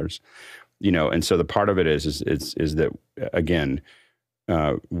 $10, and so the part of it is that, again,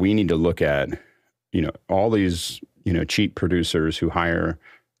 we need to look at, all these, cheap producers who hire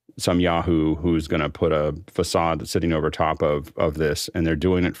some Yahoo who's going to put a facade sitting over top of this, and they're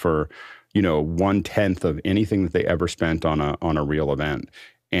doing it for 1/10 of anything that they ever spent on a real event,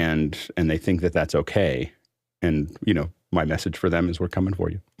 and they think that that's okay. And my message for them is, we're coming for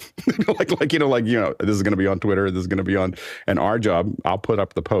you. This is going to be on Twitter. This is going to be on, and our job. I'll put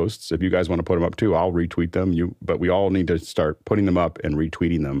up the posts if you guys want to put them up too. I'll retweet them. But we all need to start putting them up and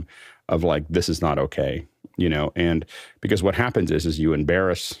retweeting them. Of this is not okay. And because what happens is you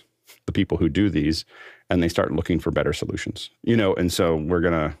embarrass the people who do these, and they start looking for better solutions. And so we're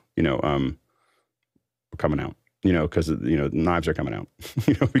gonna, we're coming out. Because knives are coming out.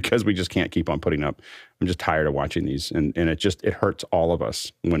 Because we just can't keep on putting up. I'm just tired of watching these, and it hurts all of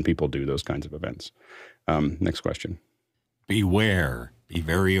us when people do those kinds of events. Next question. Beware. Be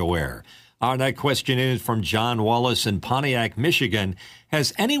very aware. Our next question is from John Wallace in Pontiac, Michigan.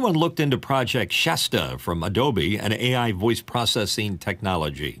 Has anyone looked into Project Shasta from Adobe, an AI voice processing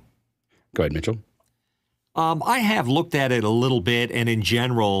technology? Go ahead, Mitchell. I have looked at it a little bit, and in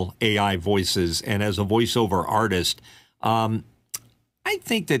general, AI voices, and as a voiceover artist, I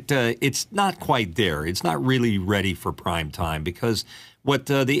think that it's not quite there. It's not really ready for prime time, because what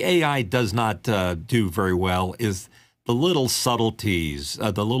the AI does not do very well is the little subtleties,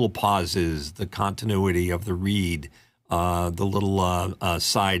 the little pauses, the continuity of the read, the little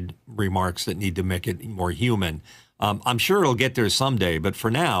side remarks that need to make it more human. I'm sure it'll get there someday, but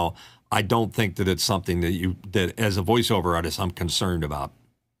for now, I don't think that it's something that as a voiceover artist, I'm concerned about.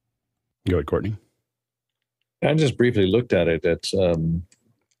 Go ahead, Courtney. I just briefly looked at it. It's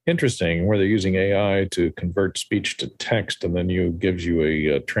interesting where they're using AI to convert speech to text, and then gives you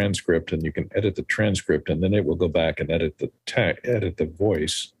a transcript, and you can edit the transcript, and then it will go back and edit the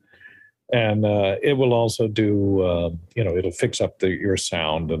voice. And it will also do, it'll fix up your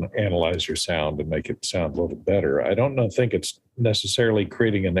sound and analyze your sound and make it sound a little better. I don't think it's necessarily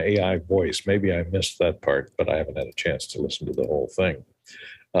creating an AI voice. Maybe I missed that part, but I haven't had a chance to listen to the whole thing.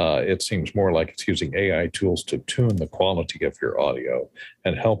 It seems more like it's using AI tools to tune the quality of your audio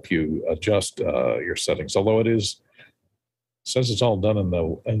and help you adjust your settings. Although says it's all done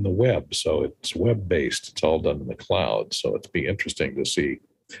in the web, so it's web-based. It's all done in the cloud. So it'd be interesting to see.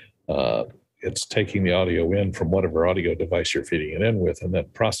 It's taking the audio in from whatever audio device you're feeding it in with, and then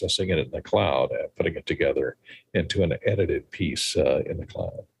processing it in the cloud and putting it together into an edited piece in the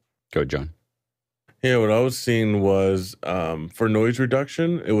cloud. Go, John. Yeah, what I was seeing was for noise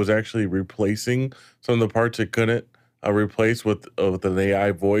reduction, it was actually replacing some of the parts it couldn't replace with an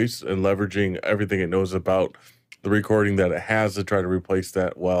AI voice, and leveraging everything it knows about the recording that it has to try to replace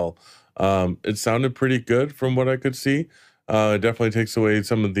that well. It sounded pretty good from what I could see. It definitely takes away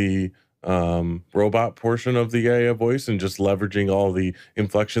some of the robot portion of the AI voice and just leveraging all the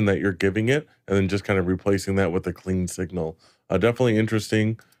inflection that you're giving it, and then just kind of replacing that with a clean signal. Definitely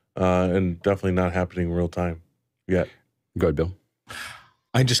interesting, and definitely not happening in real time yet. Go ahead, Bill.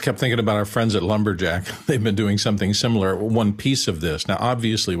 I just kept thinking about our friends at Lumberjack. They've been doing something similar. One piece of this. Now,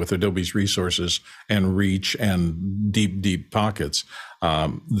 obviously, with Adobe's resources and reach and deep, deep pockets,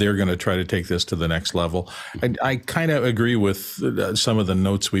 they're going to try to take this to the next level. I kind of agree with some of the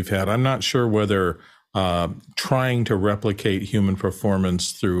notes we've had. I'm not sure whether trying to replicate human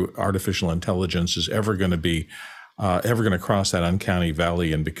performance through artificial intelligence is ever going to cross that uncanny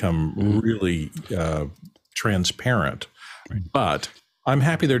valley and become really transparent. Right. But I'm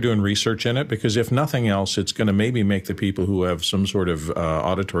happy they're doing research in it, because if nothing else, it's going to maybe make the people who have some sort of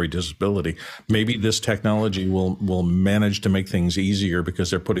auditory disability, maybe this technology will manage to make things easier,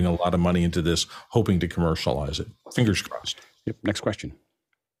 because they're putting a lot of money into this, hoping to commercialize it. Fingers crossed. Yep. Next question.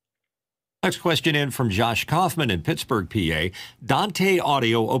 Next question in from Josh Kaufman in Pittsburgh, PA. Dante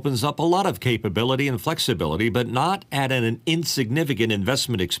Audio opens up a lot of capability and flexibility, but not at an insignificant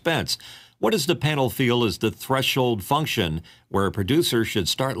investment expense. What does the panel feel is the threshold function where a producer should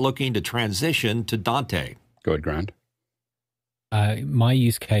start looking to transition to Dante? Go ahead, Grant. My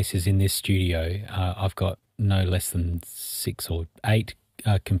use case is in this studio. I've got no less than 6 or 8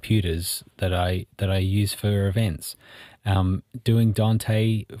 computers that I use for events. Doing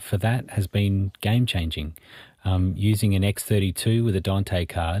Dante for that has been game-changing. Using an X32 with a Dante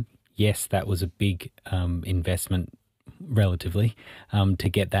card, yes, that was a big investment relatively to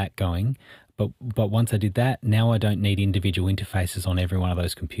get that going. But once I did that, now I don't need individual interfaces on every one of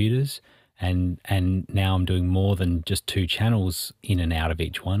those computers. And now I'm doing more than just 2 channels in and out of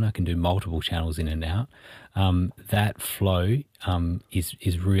each one. I can do multiple channels in and out. That flow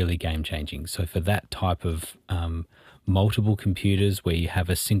is really game-changing. So for that type of multiple computers where you have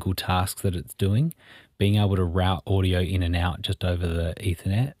a single task that it's doing, being able to route audio in and out just over the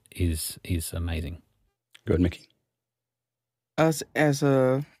Ethernet is amazing. Go ahead, Mickey. As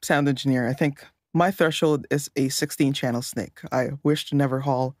a sound engineer, I think my threshold is a 16-channel snake. I wish to never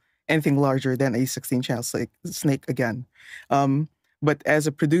haul anything larger than a 16-channel snake again. But as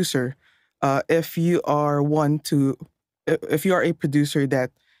a producer, if you are a producer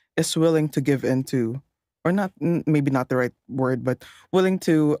that is willing to give into, or not, maybe not the right word, but willing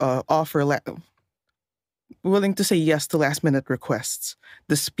to willing to say yes to last-minute requests,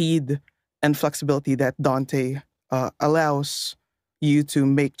 the speed and flexibility that Dante allows you to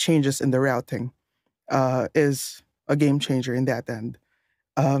make changes in the routing. is a game changer in that end.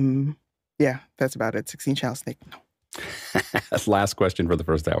 Yeah, that's about it. 16 channel snake. No. Last question for the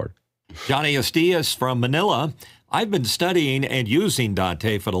first hour. Johnny Estias from Manila. I've been studying and using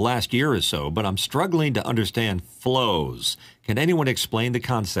Dante for the last year or so, but I'm struggling to understand flows. Can anyone explain the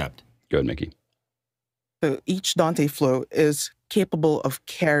concept? Go ahead, Mickey. So each Dante flow is capable of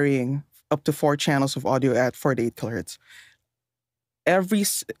carrying up to 4 channels of audio at 48 kilohertz.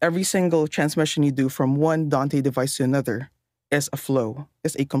 Every single transmission you do from one Dante device to another is a flow,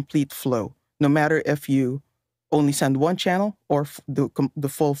 is a complete flow. No matter if you only send one channel or the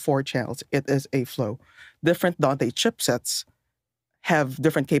full 4 channels, it is a flow. Different Dante chipsets have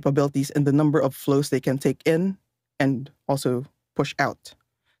different capabilities in the number of flows they can take in and also push out.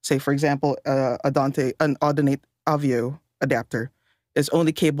 Say, for example, an Audinate Avio adapter is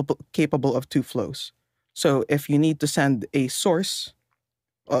only capable of 2 flows. So if you need to send a source,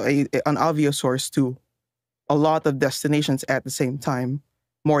 an Avio source to a lot of destinations at the same time,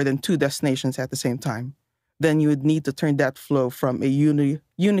 more than 2 destinations at the same time, then you would need to turn that flow from a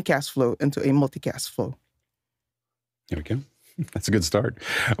unicast flow into a multicast flow. There we go. That's a good start.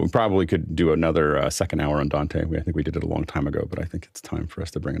 We probably could do another second hour on Dante. I think we did it a long time ago, but I think it's time for us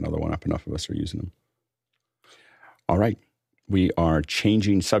to bring another one up. Enough of us are using them. All right. We are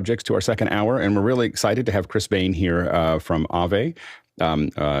changing subjects to our second hour, and we're really excited to have Chris Baine here from Aave.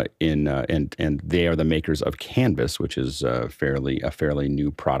 And they are the makers of Canvas, which is a fairly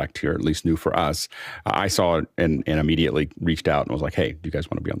new product here, at least new for us. I saw it and immediately reached out and was like, "Hey, do you guys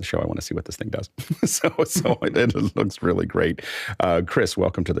want to be on the show? I want to see what this thing does." so it looks really great. Chris,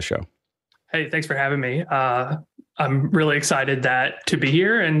 welcome to the show. Hey, thanks for having me. I'm really excited to be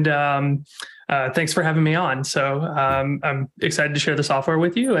here, and thanks for having me on. So I'm excited to share the software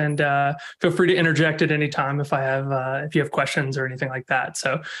with you, and feel free to interject at any time if you have questions or anything like that.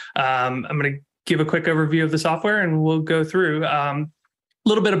 So I'm going to give a quick overview of the software, and we'll go through. A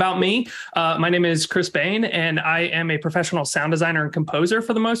little bit about me. My name is Chris Baine, and I am a professional sound designer and composer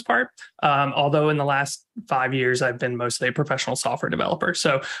for the most part. Although in the last 5 years, I've been mostly a professional software developer.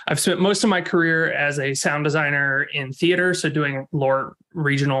 So I've spent most of my career as a sound designer in theater, so doing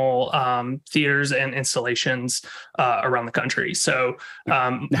regional theaters and installations around the country. So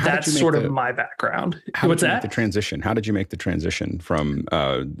that's sort of my background. What's that? The transition. How did you make the transition from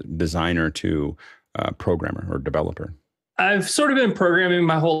designer to programmer or developer? I've sort of been programming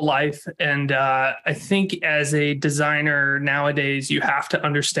my whole life. And I think as a designer nowadays, you have to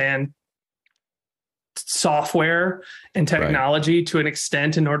understand software and technology to an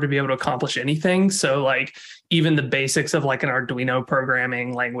extent in order to be able to accomplish anything. So like even the basics of like an Arduino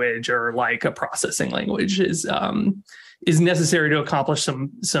programming language or like a processing language is necessary to accomplish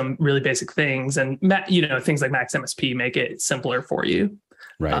some really basic things. And things like Max MSP make it simpler for you.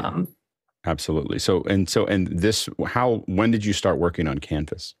 Right. Absolutely. When did you start working on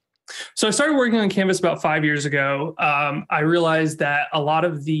Canvas? So I started working on Canvas about 5 years ago. I realized that a lot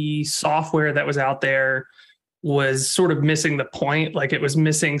of the software that was out there was sort of missing the point. Like it was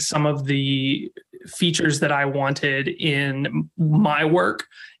missing some of the features that I wanted in my work.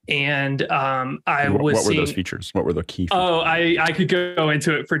 And what were those features? What were the key features? Oh, I could go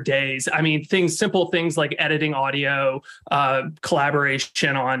into it for days. I mean, simple things like editing audio,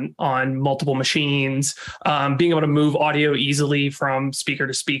 collaboration on multiple machines, being able to move audio easily from speaker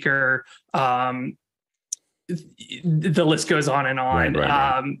to speaker. The list goes on and on.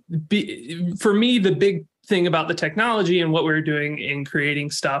 Right. For me, the big thing about the technology and what we were doing in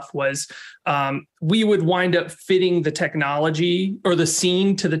creating stuff was we would wind up fitting the technology or the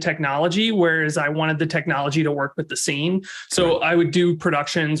scene to the technology, whereas I wanted the technology to work with the scene. So I would do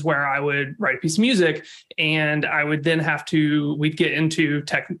productions where I would write a piece of music and I would then we'd get into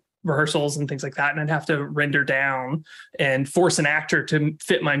tech rehearsals and things like that, and I'd have to render down and force an actor to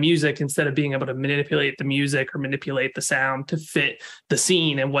fit my music instead of being able to manipulate the music or manipulate the sound to fit the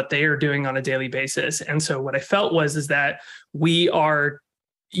scene and what they are doing on a daily basis. And so what I felt is that we are,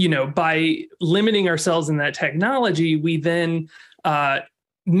 by limiting ourselves in that technology, we then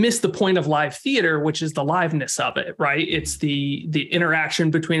miss the point of live theater, which is the liveness of it, right? It's the interaction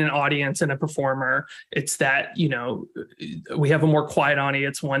between an audience and a performer. It's that, we have a more quiet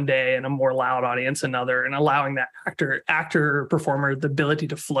audience one day and a more loud audience another, and allowing that actor performer the ability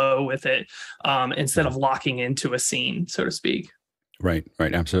to flow with it instead of locking into a scene, so to speak. Right,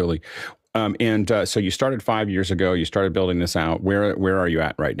 absolutely. So you started 5 years ago. You started building this out. Where are you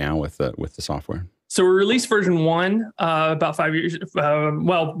at right now with the software? So we released version 1 about 5 years,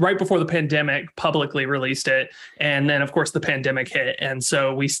 right before the pandemic, publicly released it. And then, of course, the pandemic hit. And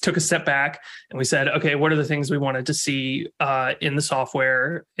so we took a step back and we said, okay, what are the things we wanted to see in the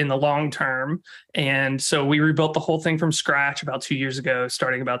software in the long term? And so we rebuilt the whole thing from scratch about 2 years ago,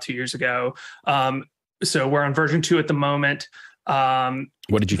 starting about 2 years ago. So we're on version 2 at the moment.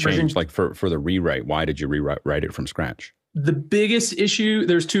 What did you change? Like for the rewrite, why did you rewrite it from scratch? The biggest issue,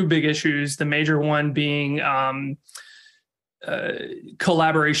 there's 2 big issues. The major one being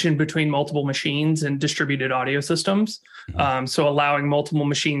collaboration between multiple machines and distributed audio systems. So allowing multiple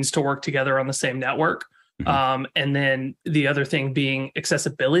machines to work together on the same network. And then the other thing being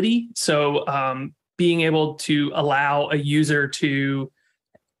accessibility. So being able to allow a user to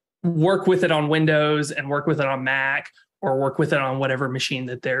work with it on Windows and work with it on Mac, or work with it on whatever machine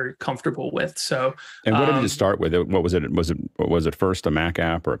that they're comfortable with. So, and what did it start with? What was it? Was it first a Mac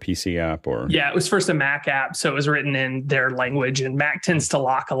app or a PC app, or? Yeah, it was first a Mac app. So it was written in their language, and Mac tends to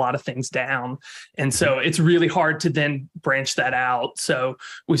lock a lot of things down. And so it's really hard to then branch that out. So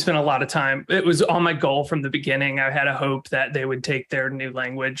we spent a lot of time. It was on my goal from the beginning. I had a hope that they would take their new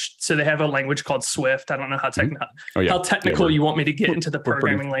language. So they have a language called Swift. I don't know how technical you want me to get into the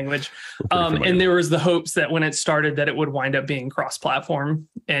programming language. And there was the hopes that when it started that it would wind up being cross-platform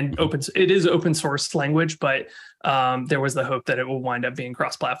and open. It is open source language, but there was the hope that it will wind up being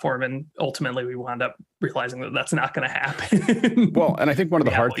cross-platform, and ultimately we wound up realizing that that's not going to happen. Well, and I think one of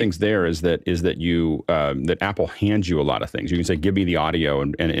the hard things there is that you that Apple hands you a lot of things. You can say, "Give me the audio,"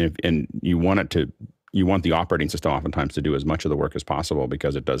 and you want the operating system oftentimes to do as much of the work as possible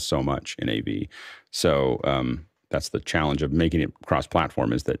because it does so much in AV. So that's the challenge of making it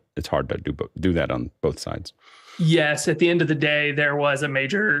cross-platform, is that it's hard to do that on both sides. Yes, at the end of the day, there was a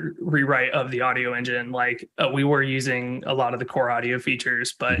major rewrite of the audio engine. Like we were using a lot of the core audio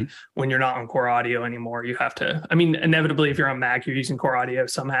features, but when you're not on core audio anymore, you have to, inevitably, if you're on Mac, you're using core audio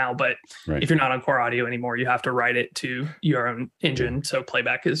somehow, but if you're not on core audio anymore, you have to write it to your own engine. So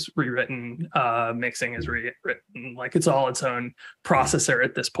playback is rewritten, mixing is rewritten, like it's all its own processor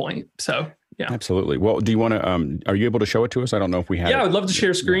at this point. So yeah, absolutely. Well, do you want to, are you able to show it to us? I don't know if we have. Yeah, I would love to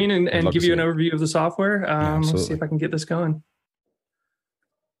share screen and give you an overview of the software. Let's see if I can get this going.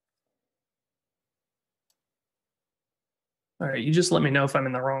 All right, you just let me know if I'm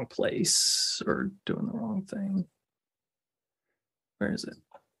in the wrong place or doing the wrong thing. Where is it?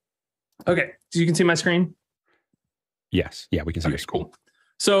 Okay, so you can see my screen? Yes. Yeah, we can see your screen. Cool.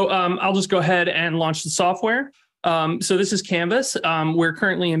 So I'll just go ahead and launch the software. So this is Canvas. We're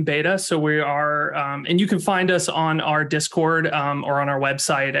currently in beta. So we are, and you can find us on our Discord or on our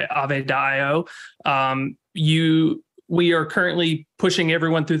website at ave.io. We are currently pushing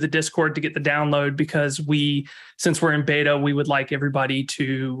everyone through the Discord to get the download because since we're in beta, we would like everybody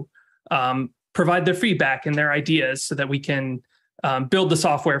to provide their feedback and their ideas so that we can build the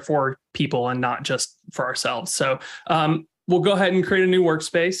software for people and not just for ourselves. So we'll go ahead and create a new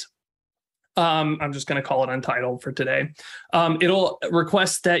workspace. I'm just going to call it untitled for today. It'll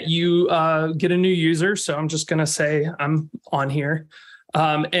request that you get a new user. So I'm just going to say I'm on here.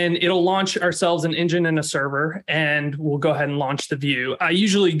 And it'll launch ourselves an engine and a server, and we'll go ahead and launch the view. I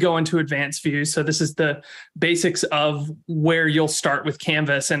usually go into advanced view. So this is the basics of where you'll start with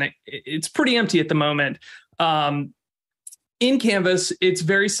Canvas, and it's pretty empty at the moment. In Canvas, it's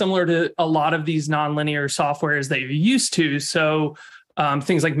very similar to a lot of these nonlinear softwares that you're used to. So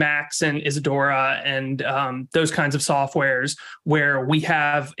things like Max and Isadora and those kinds of softwares, where we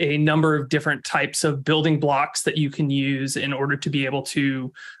have a number of different types of building blocks that you can use in order to be able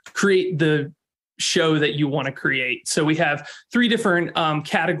to create the show that you want to create. So we have 3 different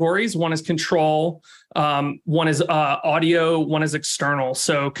categories. One is control, one is audio, one is external.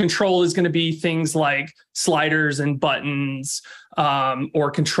 So control is going to be things like sliders and buttons, or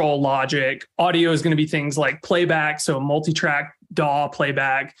control logic. Audio is going to be things like playback, so multi-track DAW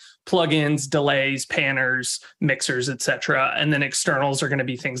playback, plugins, delays, panners, mixers, etc. And then externals are going to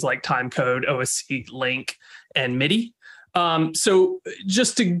be things like timecode, OSC, link, and MIDI. So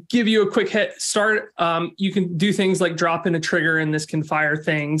just to give you a quick head start, you can do things like drop in a trigger, and this can fire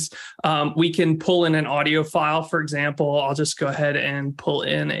things. We can pull in an audio file, for example. I'll just go ahead and pull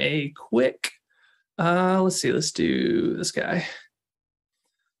in a quick, let's see, let's do this guy.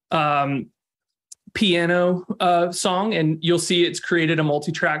 Piano song, and you'll see it's created a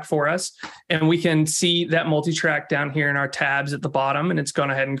multi-track for us, and we can see that multi-track down here in our tabs at the bottom, and it's gone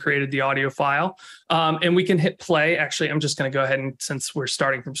ahead and created the audio file, and we can hit play. Actually, I'm just going to go ahead and, since we're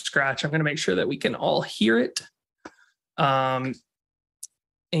starting from scratch, I'm going to make sure that we can all hear it. And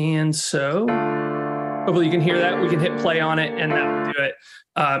so Hopefully you can hear that. We can hit play on it and that will do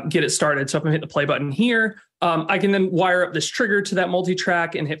it, get it started. So if I hit the play button here, I can then wire up this trigger to that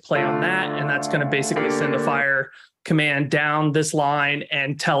multi-track and hit play on that. And that's going to basically send a fire command down this line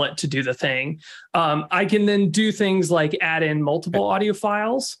and tell it to do the thing. I can then do things like add in multiple audio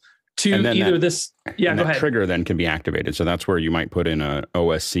files to either this. Yeah, go ahead. Trigger then can be activated. So that's where you might put in a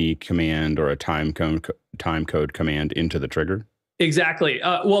OSC command or a time code command into the trigger. Exactly.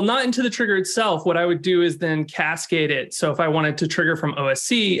 Well, not into the trigger itself. What I would do is then cascade it. So if I wanted to trigger from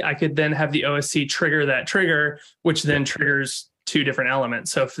OSC, I could then have the OSC trigger that trigger, which then triggers two different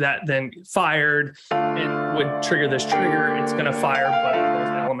elements. So if that then fired, it would trigger this trigger. It's going to fire both of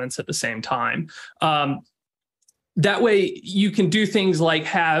those elements at the same time. That way you can do things like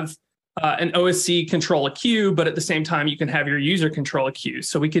have an OSC control a queue, but at the same time, you can have your user control a queue.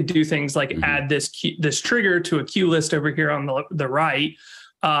 So we could do things like add this trigger to a queue list over here on the right.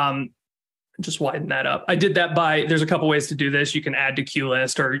 Just widen that up. I did that there's a couple ways to do this. You can add to queue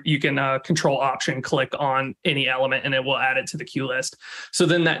list, or you can control option click on any element and it will add it to the queue list. So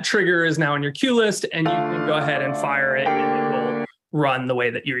then that trigger is now in your queue list and you can go ahead and fire it and it will run the way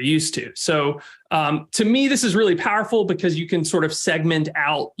that you're used to. So to me, this is really powerful because you can sort of segment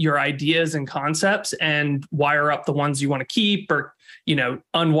out your ideas and concepts and wire up the ones you want to keep, or,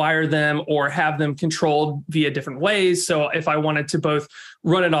 unwire them or have them controlled via different ways. So if I wanted to both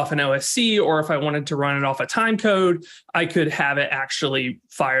run it off an OSC or if I wanted to run it off a time code, I could have it actually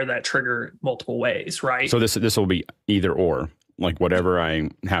fire that trigger multiple ways, right? So this will be either or, like whatever I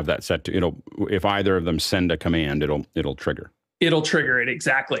have that set to, if either of them send a command, it'll trigger. It'll trigger it,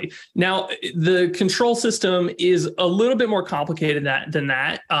 exactly. Now, the control system is a little bit more complicated than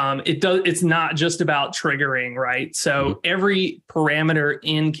that. It's not just about triggering, right? So every parameter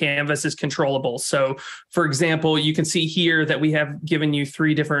in Canvas is controllable. So, for example, you can see here that we have given you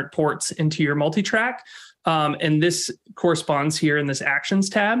 3 different ports into your multi-track, and this corresponds here in this Actions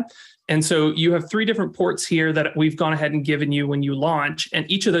tab. And so you have 3 different ports here that we've gone ahead and given you when you launch, and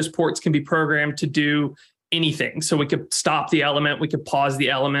each of those ports can be programmed to do anything. So we could stop the element, we could pause the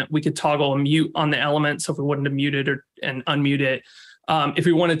element, we could toggle a mute on the element. So if we wanted to mute it and unmute it, if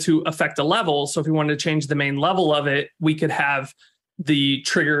we wanted to affect a level, so if we wanted to change the main level of it, we could have the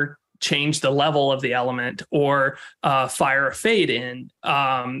trigger change the level of the element or fire a fade in.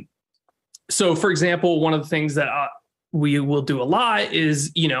 So for example, one of the things that we will do a lot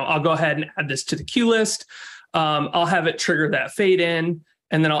is, I'll go ahead and add this to the queue list. I'll have it trigger that fade in.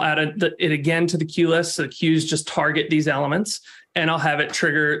 And then I'll add it again to the queue list. So the queues just target these elements, and I'll have it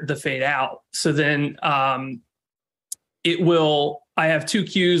trigger the fade out. So then I have 2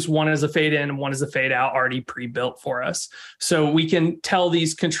 queues. One is a fade in and one is a fade out already pre-built for us. So we can tell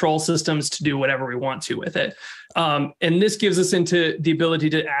these control systems to do whatever we want to with it. And this gives us into the ability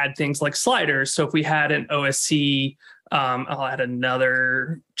to add things like sliders. So if we had an OSC, I'll add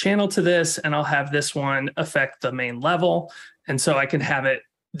another channel to this, and I'll have this one affect the main level. And so I can have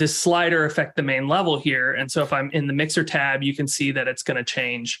this slider affect the main level here. And so if I'm in the mixer tab, you can see that it's going to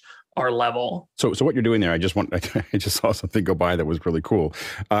change our level. So what you're doing there, I just saw something go by that was really cool.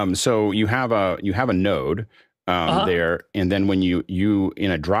 So you have a node there, and then when you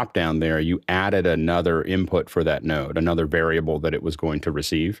in a drop down there, you added another input for that node, another variable that it was going to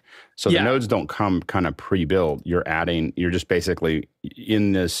receive. So the nodes don't come kind of pre-built. You're just basically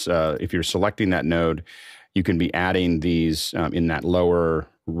in this, if you're selecting that node, you can be adding these in that lower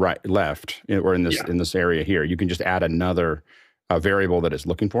right, left, or in this area here. You can just add another variable that it's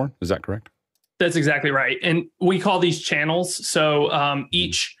looking for. Is that correct? That's exactly right. And we call these channels. So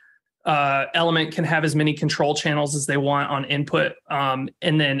each element can have as many control channels as they want on input, and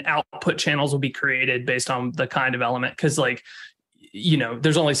then output channels will be created based on the kind of element. Because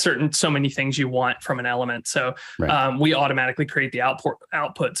there's only so many things you want from an element. So we automatically create the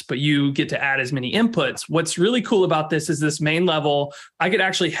outputs, but you get to add as many inputs. What's really cool about this is this main level, I could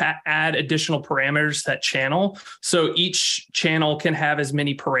actually add additional parameters to that channel. So each channel can have as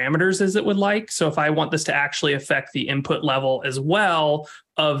many parameters as it would like. So if I want this to actually affect the input level as well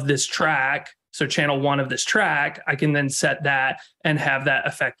of this track, so channel 1 of this track, I can then set that and have that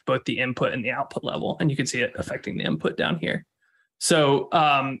affect both the input and the output level. And you can see it affecting the input down here. So,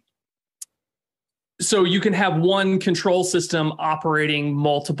 so you can have one control system operating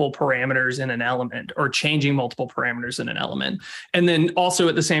multiple parameters in an element or changing multiple parameters in an element. And then also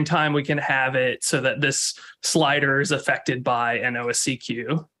at the same time, we can have it so that this slider is affected by an OSC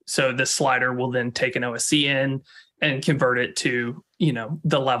queue. So this slider will then take an OSC in and convert it to,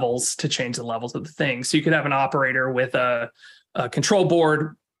 the levels to change the levels of the thing. So you could have an operator with a control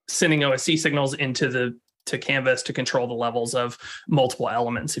board sending OSC signals into the to Canvas to control the levels of multiple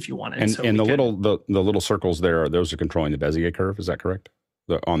elements if you wanted. And the little circles there, those are controlling the Bezier curve. Is that correct?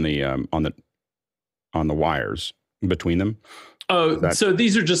 On the wires between them. Oh, so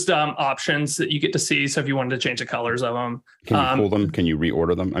these are just options that you get to see. So if you wanted to change the colors of them, can you pull them? Can you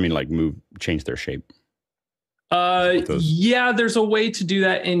reorder them? I mean, like change their shape. Yeah, there's a way to do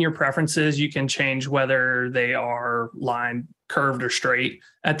that in your preferences. You can change whether they are lined, curved, or straight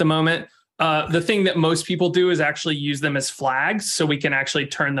at the moment. The thing that most people do is actually use them as flags, so we can actually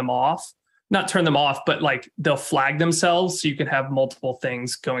turn them off. Not turn them off, but like they'll flag themselves so you can have multiple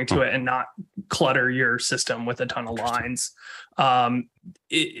things going to it and not clutter your system with a ton of lines.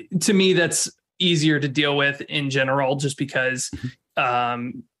 To me, that's easier to deal with in general, just because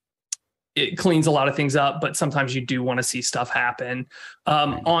it cleans a lot of things up, but sometimes you do want to see stuff happen.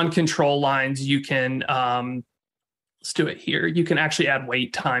 On control lines, you can, let's do it here. You can actually add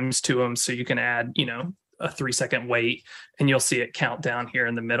wait times to them. So you can add, a 3-second wait, and you'll see it count down here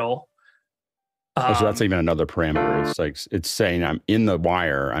in the middle. So that's even another parameter. It's like it's saying I'm in the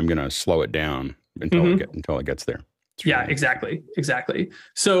wire. I'm going to slow it down until it gets there. Yeah, exactly.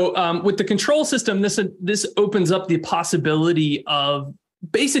 So with the control system, this opens up the possibility of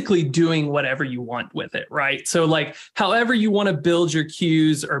basically doing whatever you want with it, right? So like however you want to build your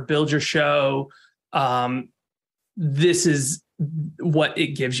cues or build your show, this is what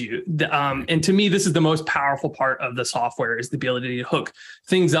it gives you. And to me, this is the most powerful part of the software, is the ability to hook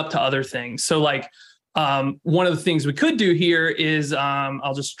things up to other things. So like one of the things we could do here is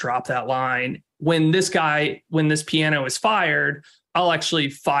I'll just drop that line. When this piano is fired, I'll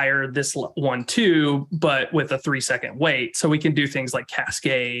actually fire this one too, but with a 3-second wait. So we can do things like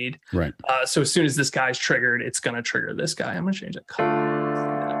cascade. Right. So as soon as this guy's triggered, it's going to trigger this guy. I'm going to change that color.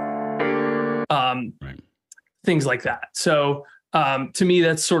 Right. Things like that. So to me,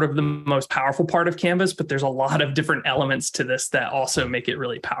 that's sort of the most powerful part of Canvas, but there's a lot of different elements to this that also make it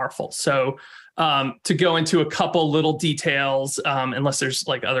really powerful. So to go into a couple little details, unless there's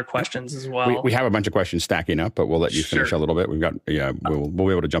like other questions as well. We have a bunch of questions stacking up, but we'll let you finish a little bit. We'll be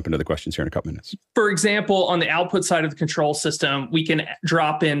able to jump into the questions here in a couple minutes. For example, on the output side of the control system, we can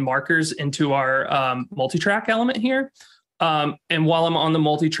drop in markers into our multi-track element here. And while I'm on the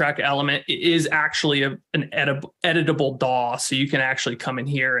multi-track element, it is actually an editable DAW. So you can actually come in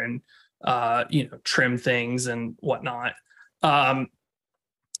here and, trim things and whatnot.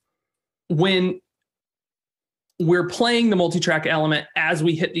 When we're playing the multi-track element, as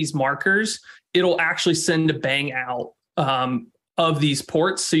we hit these markers, it'll actually send a bang out of these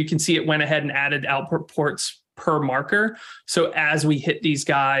ports. So you can see it went ahead and added output ports per marker. So as we hit these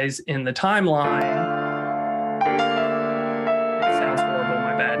guys in the timeline,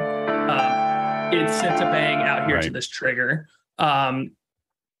 it sent a bang out here to this trigger. I'll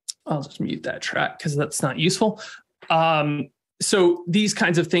just mute that track because that's not useful. So these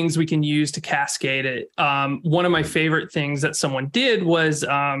kinds of things we can use to cascade it. One of my favorite things that someone did was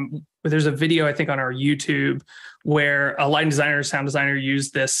there's a video, I think, on our YouTube where a lighting designer or sound designer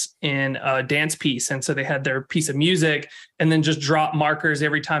used this in a dance piece. And so they had their piece of music and then just drop markers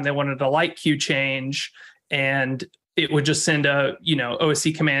every time they wanted a light cue change. And it would just send a,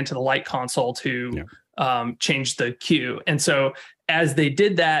 OSC command to the light console to change the cue. And so as they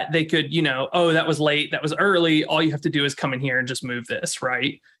did that, they could, that was late, that was early. All you have to do is come in here and just move this,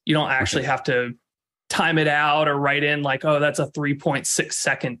 right? You don't actually have to time it out or write in like, oh, that's a 3.6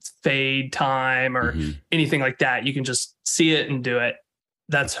 second fade time or anything like that. You can just see it and do it.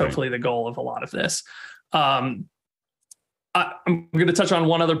 That's hopefully the goal of a lot of this. I'm going to touch on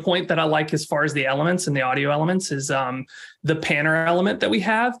one other point that I like as far as the elements and the audio elements is the panner element that we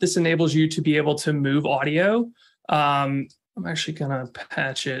have. This enables you to be able to move audio. I'm actually going to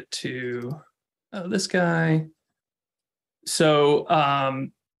patch it to this guy. So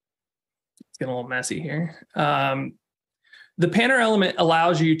it's getting a little messy here. The panner element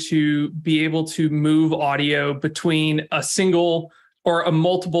allows you to be able to move audio between a single or a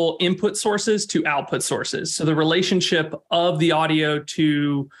multiple input sources to output sources. So the relationship of the audio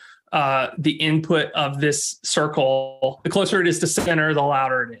to the input of this circle, the closer it is to center, the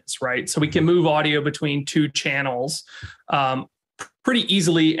louder it is, right? So we can move audio between two channels pretty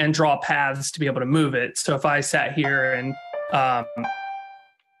easily and draw paths to be able to move it. So if I sat here and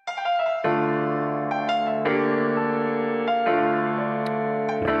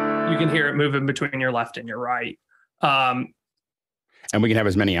you can hear it moving between your left and your right. And we can have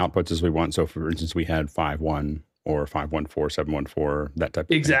as many outputs as we want. So for instance, we had 5.1 or 5.14, 7.14, that type of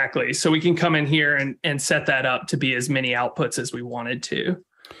thing. Exactly. So we can come in here and set that up to be as many outputs as we wanted to.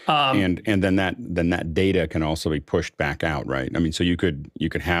 And then that data can also be pushed back out, right? I mean, so you could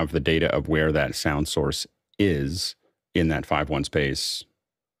have the data of where that sound source is in that 5.1 space,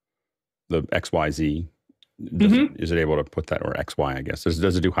 the XYZ. Is it able to put that, or XY, I guess?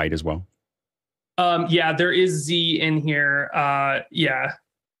 Does it do height as well? Yeah, there is Z in here. Yeah,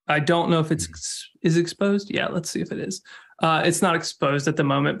 I don't know if it's is exposed. Yeah, let's see if it is. It's not exposed at the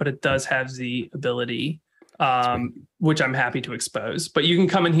moment, but it does have Z ability, which I'm happy to expose. But you can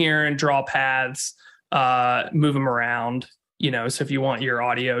come in here and draw paths, move them around. So if you want your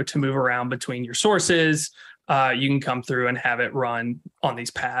audio to move around between your sources, you can come through and have it run on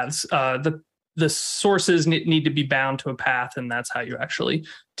these paths. The sources need to be bound to a path, and that's how you actually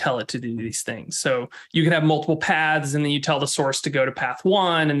tell it to do these things. So you can have multiple paths, and then you tell the source to go to path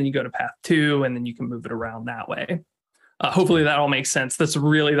 1, and then you go to path 2, and then you can move it around that way. Hopefully that all makes sense. That's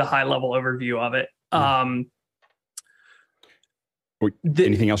really the high level overview of it.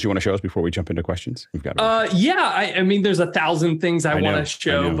 Anything else you want to show us before we jump into questions? We've got I mean, there's 1,000 things I want to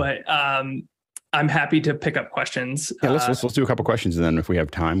show, but I'm happy to pick up questions. Yeah, let's do a couple questions, and then if we have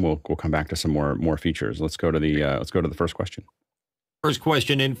time, we'll come back to some more features. Let's go to the first question. First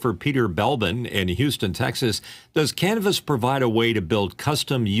question in for Peter Belbin in Houston, Texas. Does Canvas provide a way to build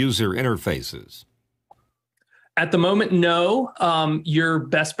custom user interfaces? At the moment, no. Your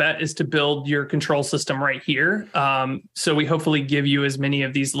best bet is to build your control system right here. So we hopefully give you as many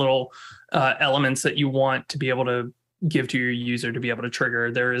of these little elements that you want to be able to give to your user to be able to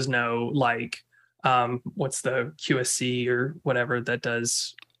trigger. There is no what's the QSC or whatever that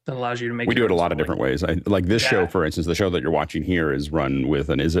allows you to make. We do it a lot of different ways. Like this show, for instance, the show that you're watching here is run with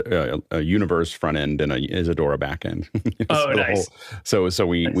a Universe front end and a Isadora back end. Nice. So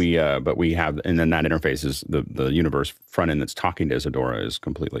we have, and then that interface is the Universe front end that's talking to Isadora is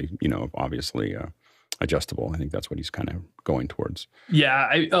completely, obviously adjustable. I think that's what he's kind of going towards.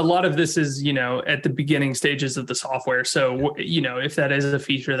 Yeah, a lot of this is, at the beginning stages of the software. So, if that is a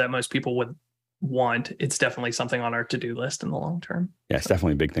feature that most people would want, it's definitely something on our to-do list in the long term. Yeah, it's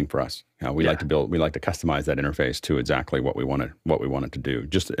definitely a big thing for us. We like to customize that interface to exactly what we want it to do,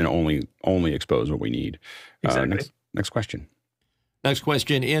 just and only expose what we need. Exactly. Next question. Next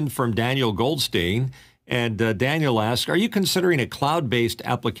question in from Daniel Goldstein. And Daniel asks, are you considering a cloud-based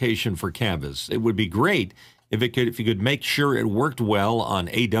application for Canvas? It would be great if you could make sure it worked well on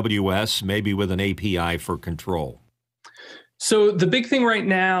AWS, maybe with an API for control. So the big thing right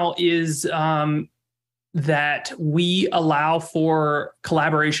now is that we allow for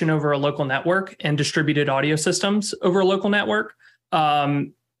collaboration over a local network and distributed audio systems over a local network.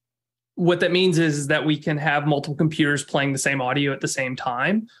 What that means is that we can have multiple computers playing the same audio at the same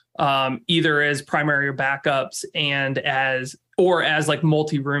time, either as primary or backups and as like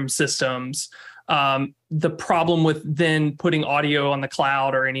multi-room systems. The problem with then putting audio on the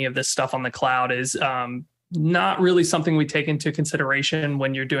cloud or any of this stuff on the cloud is not really something we take into consideration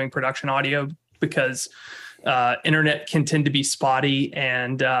when you're doing production audio, because internet can tend to be spotty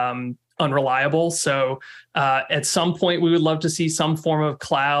and unreliable. So at some point, we would love to see some form of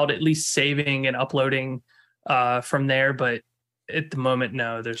cloud, at least saving and uploading from there. But at the moment,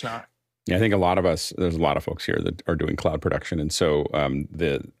 no, there's not. Yeah, I think there's a lot of folks here that are doing cloud production. And so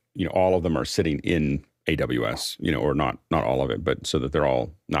all of them are sitting in AWS, or not all of it, but so that they're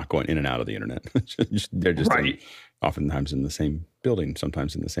all not going in and out of the internet. They're just right. Oftentimes in the same building,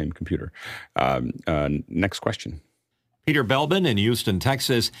 sometimes in the same computer. Next question. Peter Belbin in Houston,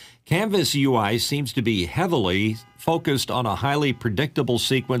 Texas. Canvas UI seems to be heavily focused on a highly predictable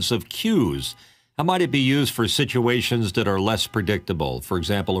sequence of cues. How might it be used for situations that are less predictable? For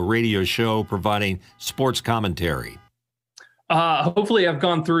example, a radio show providing sports commentary. Hopefully I've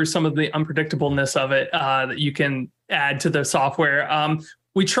gone through some of the unpredictableness of it that you can add to the software.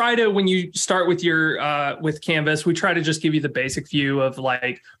 We try to, when you start with your with Canvas, we try to just give you the basic view of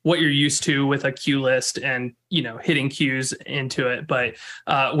like what you're used to with a cue list and, hitting cues into it. But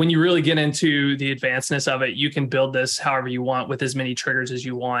when you really get into the advancedness of it, you can build this however you want with as many triggers as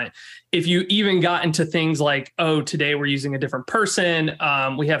you want. If you even got into things like, today we're using a different person,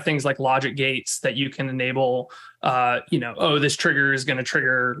 we have things like logic gates that you can enable, this trigger is going to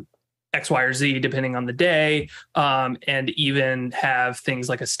trigger X, Y, or Z, depending on the day, and even have things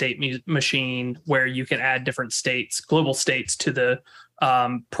like a state machine where you can add different states, global states to the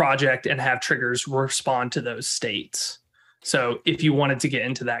project and have triggers respond to those states. So if you wanted to get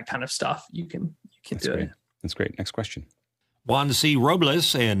into that kind of stuff, you can do it. That's great. Next question. Juan C.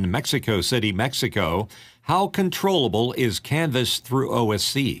 Robles in Mexico City, Mexico. How controllable is Canvas through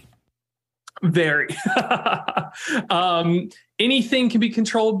OSC? Very. anything can be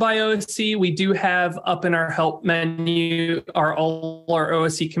controlled by OSC. We do have up in our help menu all our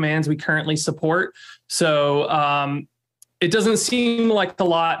OSC commands we currently support. So it doesn't seem like a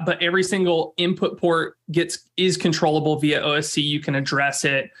lot, but every single input port is controllable via OSC. You can address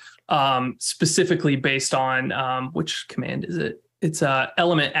it specifically based on which command is it? It's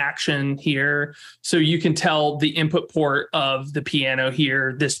element action here. So you can tell the input port of the piano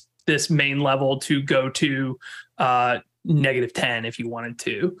here, this main level, to go to -10 if you wanted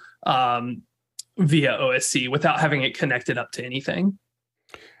to via OSC without having it connected up to anything.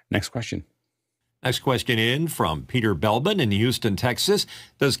 Next question. Next question in from Peter Belbin in Houston, Texas.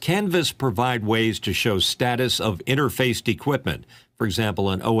 Does Canvas provide ways to show status of interfaced equipment? For example,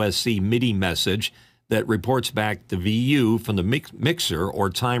 an OSC MIDI message that reports back the VU from the mixer or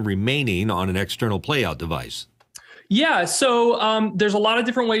time remaining on an external playout device? Yeah, so there's a lot of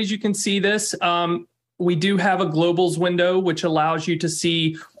different ways you can see this. We do have a globals window, which allows you to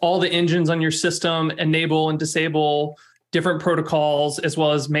see all the engines on your system, enable and disable different protocols, as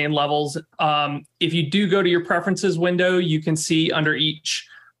well as main levels. If you do go to your preferences window, you can see under each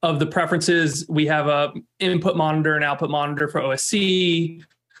of the preferences, we have a input monitor and output monitor for OSC.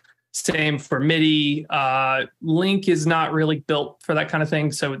 Same for MIDI. Link is not really built for that kind of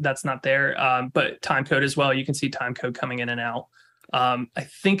thing, so that's not there. But time code as well. You can see time code coming in and out. I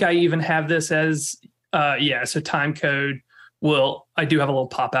think I even have this as, so time code I do have a little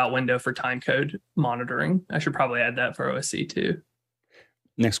pop-out window for time code monitoring. I should probably add that for OSC too.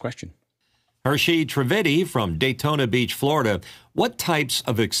 Next question. Hershey Trivedi from Daytona Beach, Florida. What types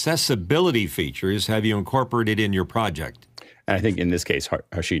of accessibility features have you incorporated in your project? And I think in this case,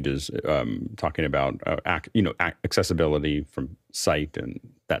 Hashid is talking about accessibility from site and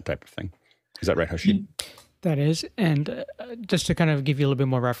that type of thing. Is that right, Hashid? That is. And just to kind of give you a little bit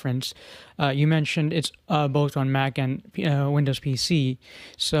more reference, you mentioned it's both on Mac and Windows PC.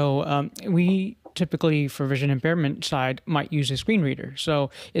 So we typically, for vision impairment side, might use a screen reader. So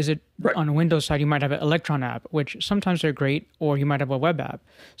is it on a Windows side, you might have an Electron app, which sometimes they're great, or you might have a web app.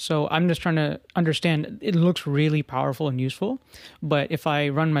 So I'm just trying to understand, it looks really powerful and useful, but if I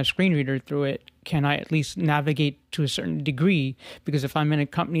run my screen reader through it, can I at least navigate to a certain degree? Because if I'm in a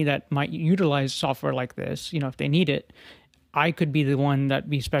company that might utilize software like this, if they need it, I could be the one that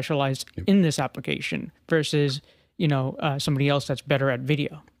be specialized in this application versus, somebody else that's better at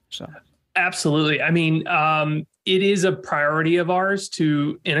video. So. Absolutely. I mean, it is a priority of ours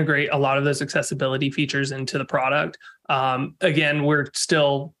to integrate a lot of those accessibility features into the product. Again, we're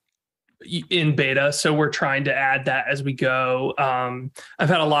still in beta, so we're trying to add that as we go. I've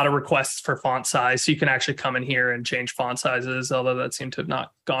had a lot of requests for font size, so you can actually come in here and change font sizes, although that seemed to have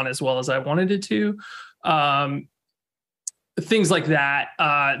not gone as well as I wanted it to. Things like that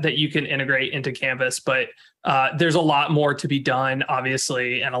that you can integrate into Canvas, but there's a lot more to be done,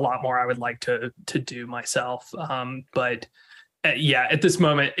 obviously, and a lot more I would like to do myself. But at this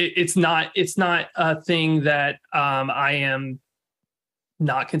moment, it's not a thing that I am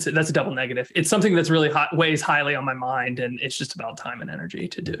not consider. That's a double negative. It's something that's really weighs highly on my mind, and it's just about time and energy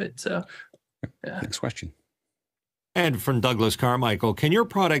to do it. So, yeah. Next question. And from Douglas Carmichael, can your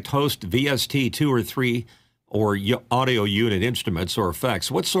product host VST 2 or 3 or audio unit instruments or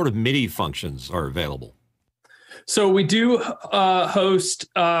effects? What sort of MIDI functions are available? So we do host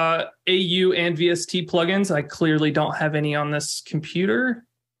AU and VST plugins. I clearly don't have any on this computer.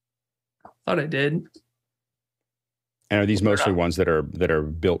 Thought I did. And are these mostly ones that are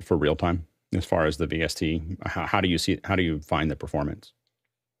built for real time as far as the VST? How do you find the performance?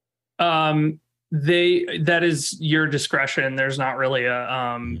 That is your discretion. There's not really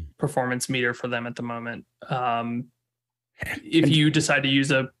a performance meter for them at the moment. If you decide to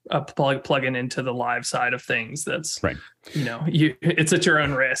use a plug-in into the live side of things, that's right. It's at your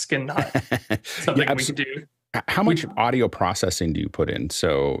own risk and not something we can do. How much audio processing do you put in?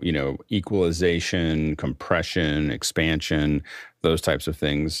 So, equalization, compression, expansion, those types of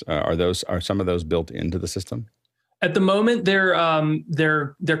things. Are some of those built into the system? At the moment, they're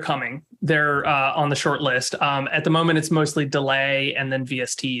coming. They're on the short list. At the moment, it's mostly delay and then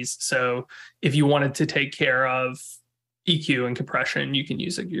VSTs. So if you wanted to take care of EQ and compression, you can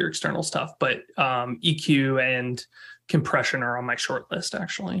use your external stuff. But EQ and compression are on my short list,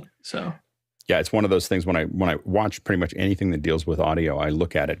 actually. So yeah, it's one of those things when I watch pretty much anything that deals with audio, I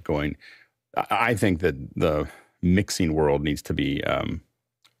look at it going, I think that the mixing world needs to be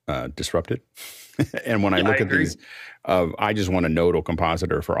disrupted. And when I look at these, I just want a nodal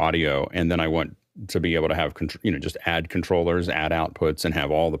compositor for audio, and then I want to be able to have just add controllers, add outputs, and have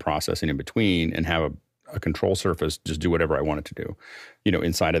all the processing in between, and have a control surface just do whatever I want it to do,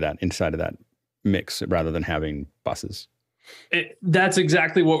 inside of that mix, rather than having buses. That's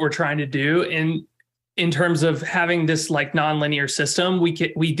exactly what we're trying to do. And in terms of having this like nonlinear system,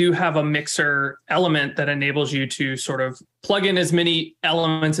 we do have a mixer element that enables you to sort of plug in as many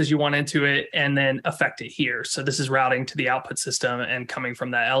elements as you want into it and then affect it here. So this is routing to the output system and coming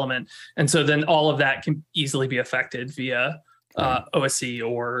from that element. And so then all of that can easily be affected via OSC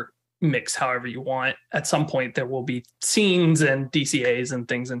or mix however you want. At some point, there will be scenes and DCAs and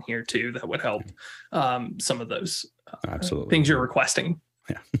things in here too that would help some of those things you're requesting.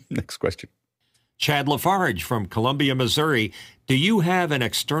 Yeah. Next question. Chad Lafarge from Columbia, Missouri. Do you have an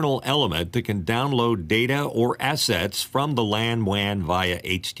external element that can download data or assets from the LAN WAN via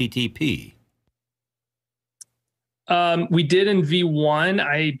HTTP? We did in V1.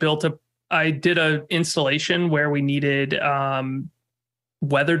 I did an installation where we needed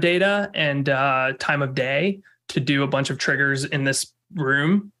weather data and time of day to do a bunch of triggers in this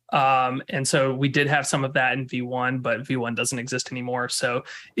room. And so we did have some of that in V1, but V1 doesn't exist anymore. So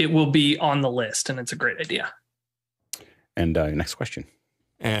it will be on the list, and it's a great idea. And next question.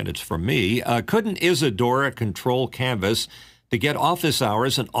 And it's from me. Couldn't Isadora control Canvas to get office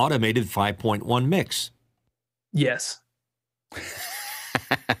hours an automated 5.1 mix? Yes.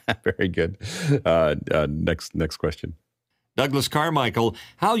 Very good. Next question. Douglas Carmichael,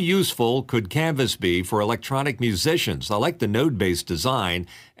 how useful could Canvas be for electronic musicians? I like the node-based design,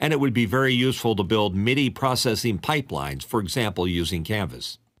 and it would be very useful to build MIDI processing pipelines, for example, using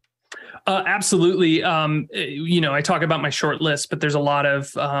Canvas. Absolutely. I talk about my short list, but there's a lot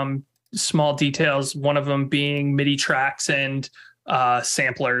of small details, one of them being MIDI tracks and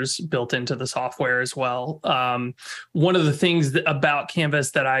samplers built into the software as well. One of the things about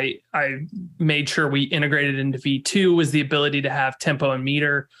Canvas that I made sure we integrated into V2 was the ability to have tempo and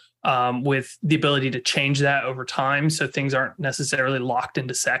meter with the ability to change that over time. So things aren't necessarily locked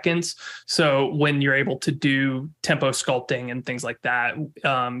into seconds. So when you're able to do tempo sculpting and things like that,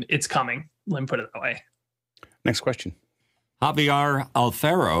 it's coming. Let me put it that way. Next question. Javier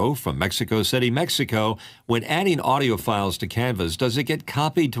Alfaro from Mexico City, Mexico. When adding audio files to Canvas, does it get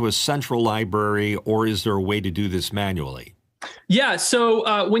copied to a central library, or is there a way to do this manually? Yeah,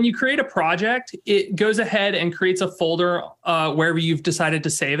 so when you create a project, it goes ahead and creates a folder wherever you've decided to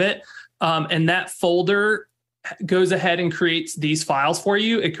save it. And that folder goes ahead and creates these files for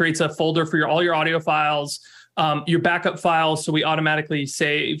you. It creates a folder for all your audio files, your backup files. So we automatically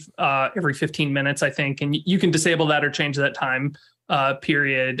save every 15 minutes, I think. And you can disable that or change that time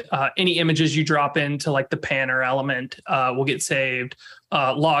period. Any images you drop into like the panner element will get saved.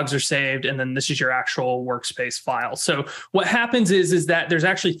 Logs are saved, and then this is your actual workspace file. So what happens is that there's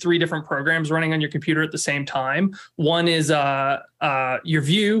actually 3 different programs running on your computer at the same time. One is your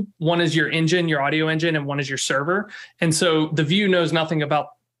view, one is your engine, your audio engine, and one is your server. And so the view knows nothing about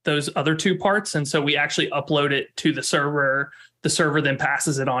those other 2 parts. And so we actually upload it to the server. The server then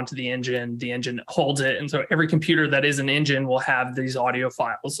passes it on to the engine holds it. And so every computer that is an engine will have these audio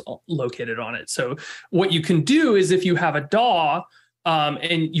files located on it. So what you can do is if you have a DAW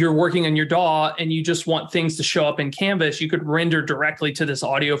and you're working on your DAW and you just want things to show up in Canvas, you could render directly to this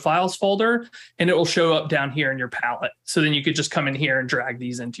audio files folder and it will show up down here in your palette. So then you could just come in here and drag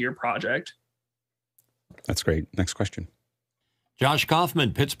these into your project. That's great. Next question. Josh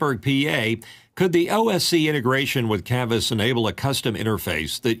Kaufman, Pittsburgh, PA. Could the OSC integration with Canvas enable a custom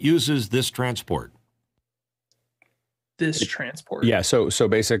interface that uses this transport? This transport. Yeah. So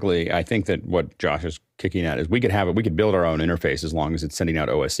basically, I think that what Josh is kicking at is we could build our own interface as long as it's sending out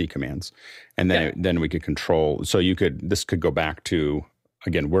OSC commands, and then we could control. So this could go back to,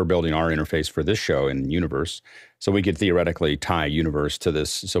 again, we're building our interface for this show in Universe, so we could theoretically tie Universe to this,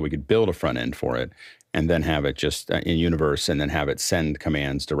 so we could build a front end for it, and then have it just in Universe, and then have it send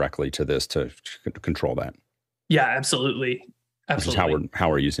commands directly to this to control that. Yeah, absolutely. This is how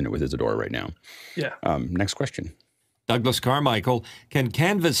we're using it with Isadora right now. Yeah. Next question. Douglas Carmichael, can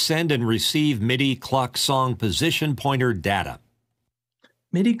Canvas send and receive MIDI clock song position pointer data?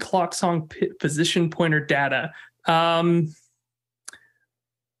 MIDI clock song position pointer data. I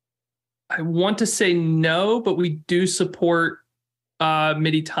want to say no, but we do support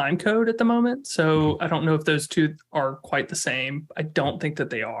MIDI timecode at the moment. So I don't know if those 2 are quite the same. I don't think that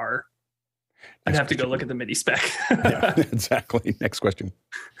they are. I'd have to go look at the MIDI spec. Yeah, exactly. Next question.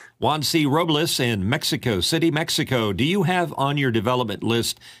 Juan C. Robles in Mexico City, Mexico. Do you have on your development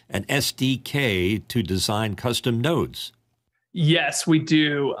list an SDK to design custom nodes? Yes, we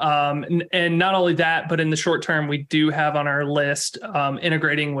do. And not only that, but in the short term, we do have on our list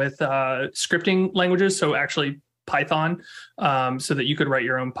integrating with scripting languages. So actually Python, so that you could write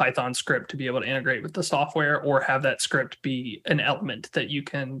your own Python script to be able to integrate with the software, or have that script be an element that you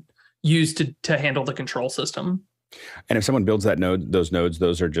can use to handle the control system. And if someone builds that node, those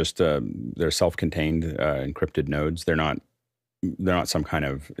are just they're self-contained encrypted nodes. They're not some kind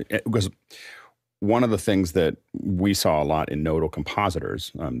of, because one of the things that we saw a lot in nodal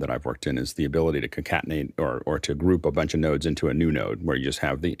compositors that I've worked in is the ability to concatenate or to group a bunch of nodes into a new node where you just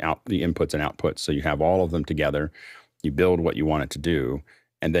have the inputs and outputs. So you have all of them together, you build what you want it to do,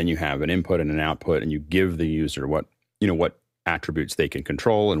 and then you have an input and an output, and you give the user what attributes they can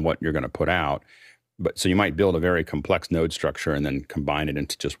control and what you're going to put out. But so you might build a very complex node structure and then combine it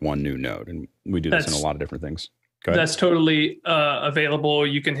into just one new node. And we do this in a lot of different things. That's totally available.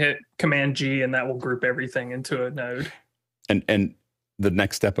 You can hit Command G and that will group everything into a node. And the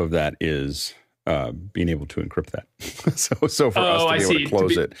next step of that is being able to encrypt that. so for us to be able to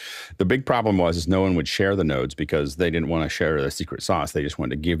close it, the big problem was no one would share the nodes because they didn't want to share the secret sauce. They just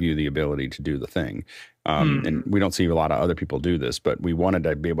wanted to give you the ability to do the thing. And we don't see a lot of other people do this, but we wanted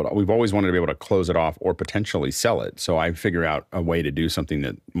to be able to, we've always wanted to be able to close it off or potentially sell it. So I figure out a way to do something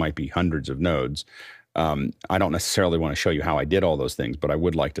that might be hundreds of nodes. I don't necessarily want to show you how I did all those things, but I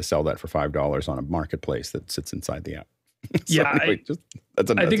would like to sell that for $5 on a marketplace that sits inside the app. So anyway,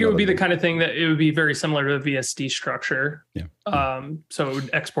 I think it would be the kind of thing that it would be very similar to the VSD structure. Yeah. So it would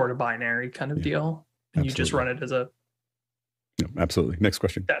export a binary kind of deal, and you just run it as a. Yeah, absolutely. Next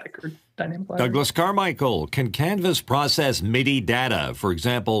question. Static or dynamic ladder. Douglas Carmichael, can Canvas process MIDI data? For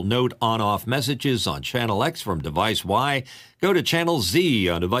example, note on-off messages on channel X from device Y, go to channel Z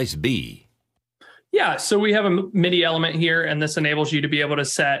on device B. Yeah, so we have a MIDI element here, and this enables you to be able to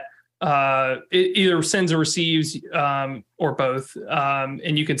set it either sends or receives or both,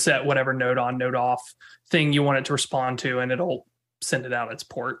 and you can set whatever node on, node off thing you want it to respond to, and it'll send it out its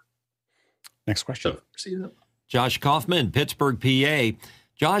port. Next question. So, Josh Kaufman, Pittsburgh, PA.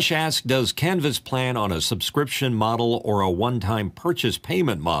 Josh asked, does Canvas plan on a subscription model or a one-time purchase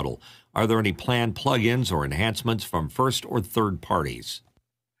payment model? Are there any planned plugins or enhancements from first or third parties?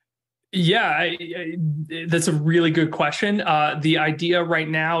 Yeah, that's a really good question. The idea right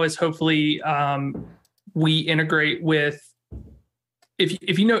now is hopefully we integrate with,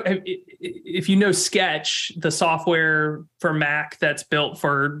 if you know Sketch, the software for Mac that's built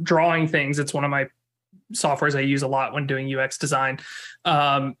for drawing things. It's one of my softwares I use a lot when doing UX design.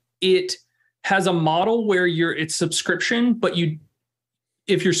 It has a model where it's subscription, but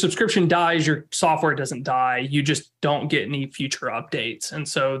if your subscription dies, your software doesn't die. You just don't get any future updates. And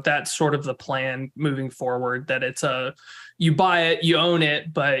so that's sort of the plan moving forward, that it's you buy it, you own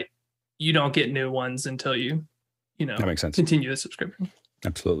it, but you don't get new ones until that makes sense. Continue the subscription.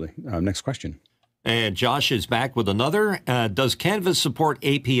 Absolutely. Next question. And Josh is back with another. Does Canvas support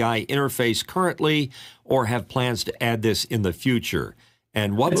API interface currently or have plans to add this in the future?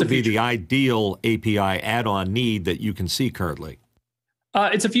 And what would be the ideal API add-on need that you can see currently?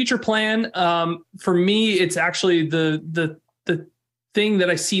 It's a future plan. For me, it's actually the thing that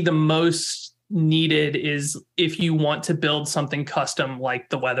I see the most needed is if you want to build something custom like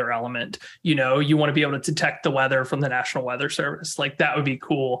the weather element. You want to be able to detect the weather from the National Weather Service. Like that would be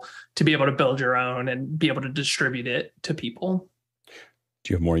cool to be able to build your own and be able to distribute it to people.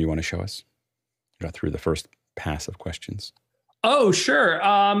 Do you have more you want to show us? You got through the first pass of questions. Oh, sure.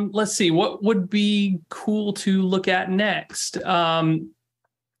 Let's see. What would be cool to look at next?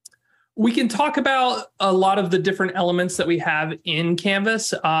 We can talk about a lot of the different elements that we have in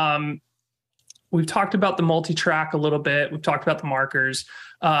Canvas. We've talked about the multi-track a little bit. We've talked about the markers.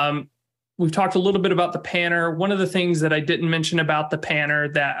 We've talked a little bit about the panner. One of the things that I didn't mention about the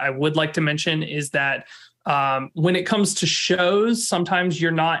panner that I would like to mention is that when it comes to shows, sometimes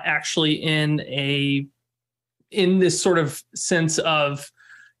you're not actually in this sort of sense of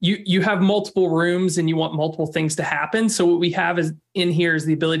you have multiple rooms and you want multiple things to happen. So what we have is in here is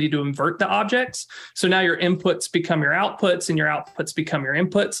the ability to invert the objects. So now your inputs become your outputs and your outputs become your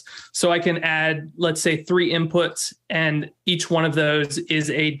inputs. So I can add, let's say, 3 inputs, and each one of those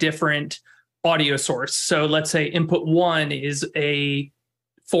is a different audio source. So let's say input 1 is a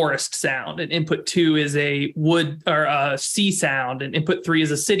forest sound, and input 2 is a wood or a sea sound, and input 3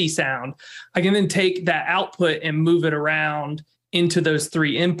 is a city sound. I can then take that output and move it around into those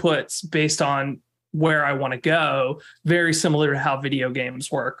 3 inputs based on where I want to go, very similar to how video games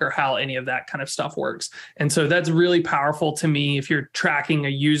work or how any of that kind of stuff works. And so that's really powerful to me if you're tracking a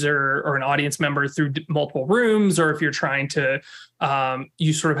user or an audience member through multiple rooms, or if you're trying to,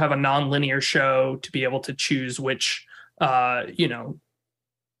 you sort of have a nonlinear show to be able to choose which,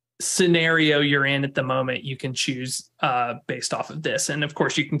 scenario you're in at the moment. You can choose based off of this, and of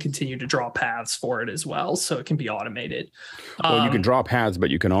course you can continue to draw paths for it as well, so it can be automated. Well, you can draw paths,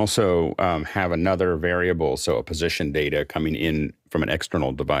 but you can also have another variable, so a position data coming in from an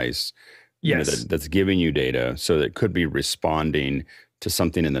external device Yes. that's giving you data, so that could be responding to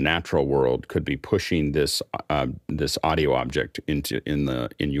something in the natural world, could be pushing this this audio object in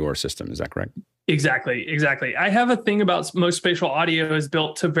your system. Is that correct? Exactly. I have a thing about most spatial audio is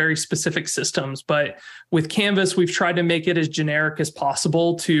built to very specific systems, but with Canvas, we've tried to make it as generic as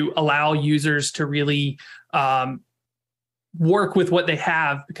possible to allow users to really work with what they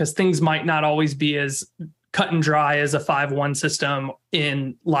have, because things might not always be as cut and dry as a 5.1 system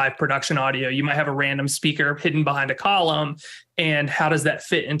in live production audio. You might have a random speaker hidden behind a column. And how does that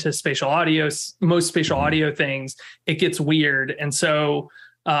fit into spatial audio? Most spatial audio things, it gets weird. And so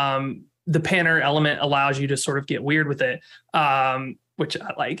the panner element allows you to sort of get weird with it, which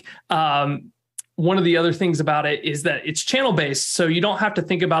I like. One of the other things about it is that it's channel based. So you don't have to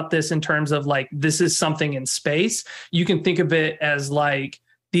think about this in terms of like, this is something in space. You can think of it as like,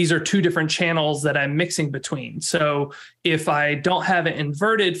 these are two different channels that I'm mixing between. So if I don't have it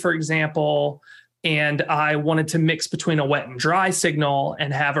inverted, for example, and I wanted to mix between a wet and dry signal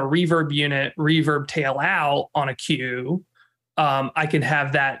and have a reverb unit, reverb tail out on a cue, I can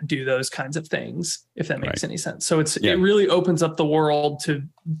have that do those kinds of things, if that makes any sense. So it really opens up the world to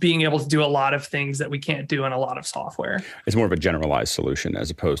being able to do a lot of things that we can't do in a lot of software. It's more of a generalized solution as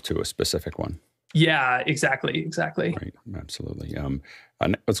opposed to a specific one. Yeah, exactly. Right, absolutely.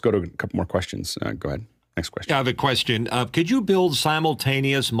 Let's go to a couple more questions. Go ahead. Next question. I have a question. Could you build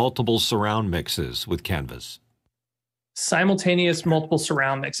simultaneous multiple surround mixes with Canvas? Simultaneous multiple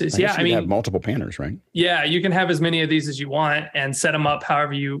surround mixes. I mean, have multiple panners, right? Yeah, you can have as many of these as you want and set them up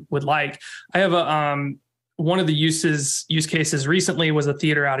however you would like. I have one of the use cases recently was a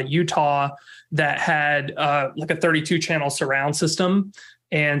theater out of Utah that had like a 32 channel surround system.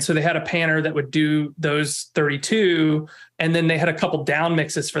 And so they had a panner that would do those 32, and then they had a couple down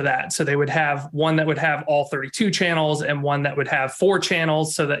mixes for that. So they would have one that would have all 32 channels and one that would have 4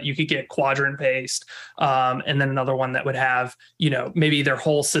 channels so that you could get quadrant based. And then another one that would have, maybe their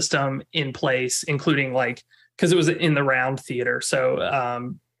whole system in place, including like, because it was in the round theater.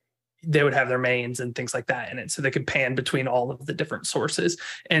 So they would have their mains and things like that in it. So they could pan between all of the different sources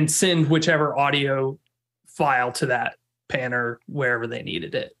and send whichever audio file to that panner wherever they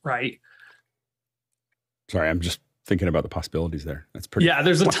needed it, right? Sorry, I'm just thinking about the possibilities there. That's pretty. Yeah,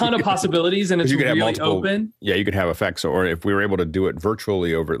 there's a ton of possibilities, and it's really open. Yeah, you could have effects, or if we were able to do it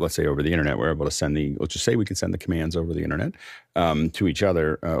virtually over, let's say over the internet, we're able to send let's just say we can send the commands over the internet to each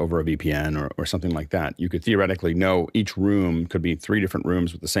other over a VPN or something like that. You could theoretically know each room could be 3 different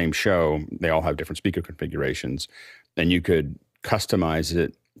rooms with the same show. They all have different speaker configurations, and you could customize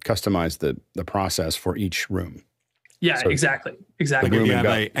the process for each room. Yeah, so exactly. Like if you have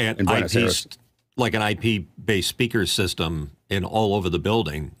like an IP-based speaker system in all over the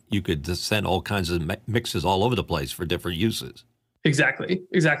building, you could just send all kinds of mixes all over the place for different uses. Exactly.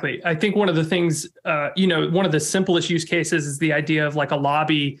 I think one of the things, one of the simplest use cases is the idea of like a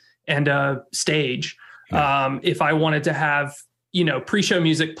lobby and a stage. Yeah. If I wanted to have, pre-show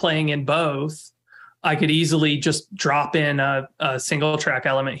music playing in both, I could easily just drop in a single track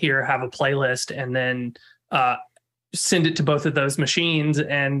element here, have a playlist, and then send it to both of those machines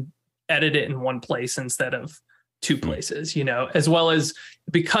and edit it in one place instead of 2 places, as well as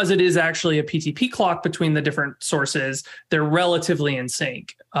because it is actually a PTP clock between the different sources, they're relatively in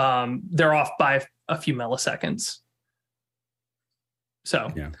sync. They're off by a few milliseconds.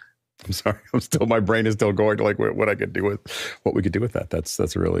 So yeah. I'm sorry. My brain is still going to like what we could do with that.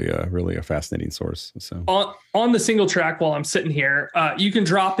 That's really a fascinating source. So on the single track, while I'm sitting here, you can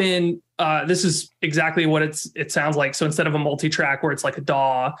drop in. This is exactly what it sounds like. So instead of a multi-track where it's like a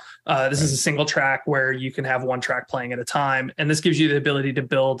DAW, this is a single track where you can have one track playing at a time. And this gives you the ability to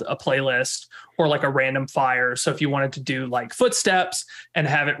build a playlist or like a random fire. So if you wanted to do like footsteps and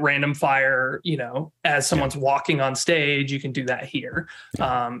have it random fire, as someone's walking on stage, you can do that here.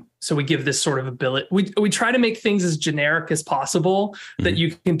 So we give this sort of ability. We try to make things as generic as possible that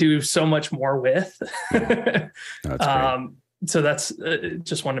you can do so much more with. That's great. So that's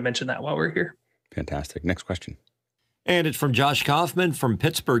just wanted to mention that while we're here. Fantastic. Next question. And it's from Josh Kaufman from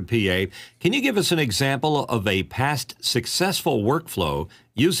Pittsburgh, PA. Can you give us an example of a past successful workflow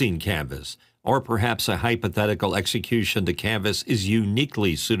using Canvas, or perhaps a hypothetical execution the Canvas is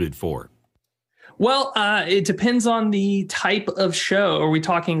uniquely suited for? Well, it depends on the type of show. Are we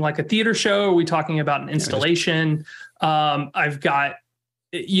talking like a theater show? Are we talking about an installation? I've got,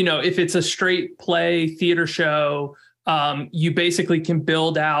 if it's a straight play theater show, you basically can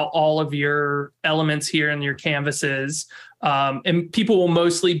build out all of your elements here in your canvases. And people will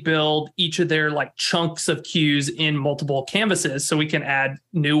mostly build each of their like chunks of cues in multiple canvases. So we can add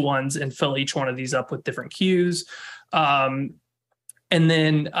new ones and fill each one of these up with different cues. And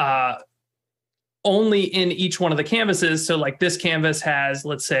then only in each one of the canvases. So like this canvas has,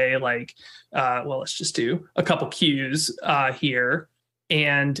 let's say like, let's just do a couple cues here.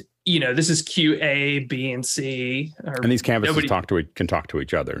 And, this is Q A, B, and C. And these canvases can talk to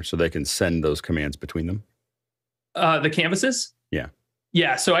each other, so they can send those commands between them? The canvases? Yeah.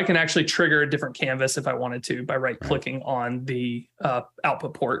 Yeah, so I can actually trigger a different canvas if I wanted to by right-clicking on the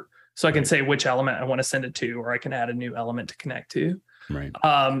output port. So I can say which element I want to send it to, or I can add a new element to connect to. Right.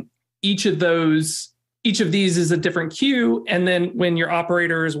 Each of these is a different cue. And then when your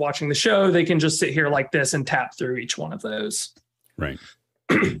operator is watching the show, they can just sit here like this and tap through each one of those. Right.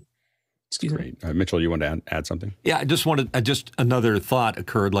 Excuse me. Mitchell, you want to add something? Yeah, just another thought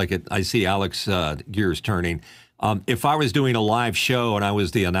occurred. I see Alex gears turning. If I was doing a live show and I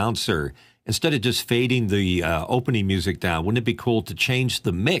was the announcer, instead of just fading the opening music down, wouldn't it be cool to change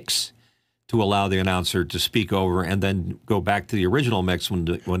the mix to allow the announcer to speak over and then go back to the original mix when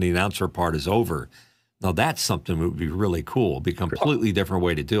the announcer part is over? Now, that's something that would be really cool. It'd be a completely different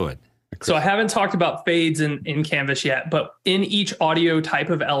way to do it. So I haven't talked about fades in Canvas yet, but in each audio type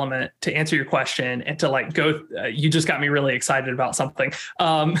of element, to answer your question and to you just got me really excited about something.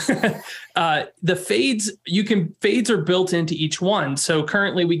 The fades are built into each one. So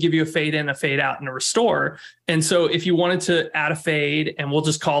currently we give you a fade in, a fade out, and a restore. And so if you wanted to add a fade, and we'll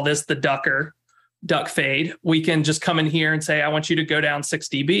just call this the duck fade, we can just come in here and say, I want you to go down 6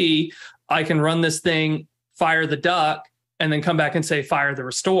 dB. I can run this thing, fire the duck, and then come back and say, fire the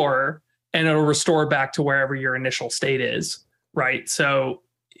restore, and it'll restore back to wherever your initial state is, right? So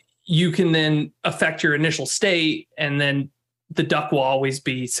you can then affect your initial state, and then the duck will always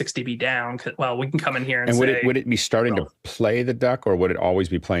be 6 dB down. Well, we can come in here and say... And would it be starting to play the duck, or would it always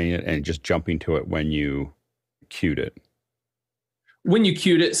be playing it and just jumping to it when you cued it? When you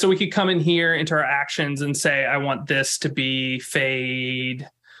cued it. So we could come in here into our actions and say, I want this to be fade,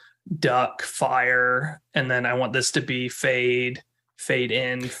 duck, fire, and then I want this to be fade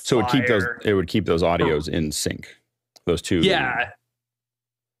in, so fire. it would keep those audios in sync, those two. Yeah.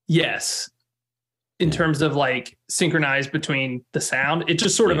 Yes. In terms of synchronized between the sound, it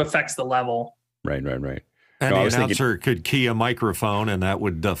just sort of affects the level. Right. And the announcer could key a microphone, and that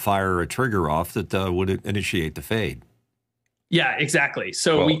would fire a trigger off that would initiate the fade. Yeah, exactly.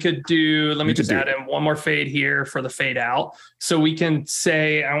 So we could do, let me just add in one more fade here for the fade out. So we can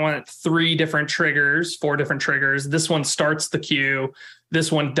say, I want 4 different triggers. This one starts the cue.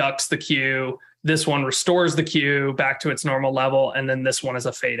 This one ducks the cue. This one restores the cue back to its normal level. And then this one is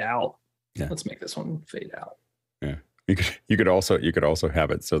a fade out. Yeah. Let's make this one fade out. Yeah. You could also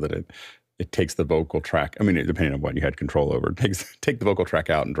have it so that it takes the vocal track. I mean, depending on what you had control over, take the vocal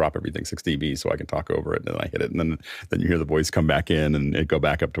track out and drop everything 6 dB so I can talk over it, and then I hit it, and then you hear the voice come back in and it go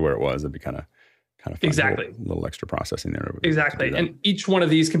back up to where it was. It'd be kind of fun. Exactly. A little extra processing there. Exactly. And each one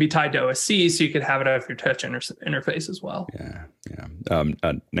of these can be tied to OSC, so you could have it off your touch interface as well. Yeah.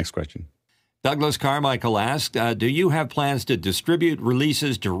 Next question. Douglas Carmichael asked, do you have plans to distribute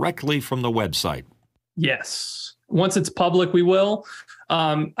releases directly from the website? Yes. Once it's public, we will.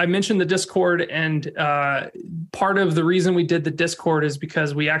 I mentioned the Discord, and part of the reason we did the Discord is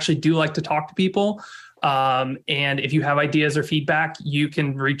because we actually do like to talk to people. And if you have ideas or feedback, you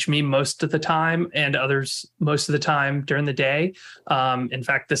can reach me most of the time, and others most of the time during the day. In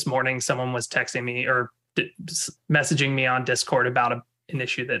fact, this morning, someone was texting me or messaging me on Discord about an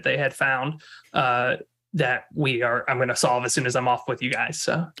issue that they had found that I'm going to solve as soon as I'm off with you guys.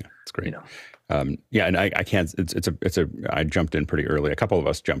 So that's great. And I can't. I jumped in pretty early. A couple of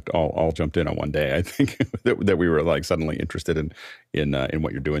us all jumped in on one day. I think that we were suddenly interested in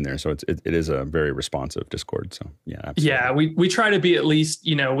what you're doing there. So it is a very responsive Discord. So yeah, absolutely. Yeah, we try to be at least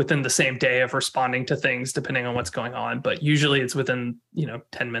within the same day of responding to things, depending on what's going on. But usually it's within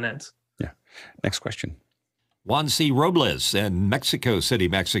 10 minutes. Yeah. Next question. Juan C. Robles in Mexico City,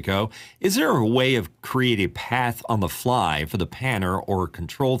 Mexico. Is there a way of creating a path on the fly for the panner or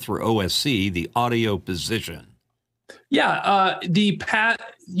control through OSC the audio position? Yeah, the path,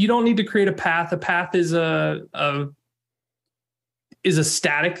 you don't need to create a path. A path is a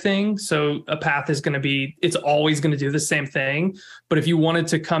static thing. So a path is going to be, it's always going to do the same thing. But if you wanted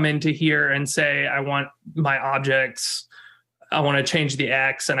to come into here and say, I want my objects, I want to change the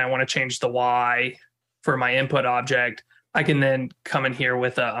X and I want to change the Y for my input object, I can then come in here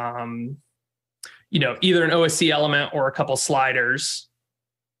with a, either an OSC element or a couple sliders.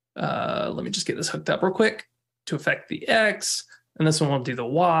 Let me just get this hooked up real quick to affect the X. And this one will do the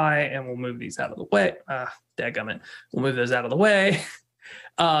Y, and we'll move these out of the way. Dadgummit. We'll move those out of the way.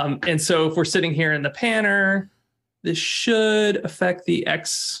 And so if we're sitting here in the panner, this should affect the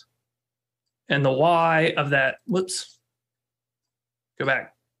X and the Y of that. Whoops. Go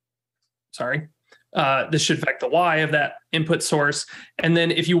back. Sorry. This should affect the Y of that input source. And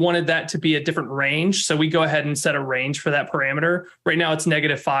then if you wanted that to be a different range, so we go ahead and set a range for that parameter. Right now it's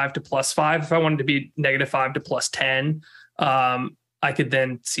 -5 to +5. If I wanted to be -5 to +10, I could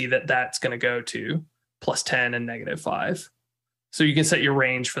then see that that's going to go to +10 and -5. So you can set your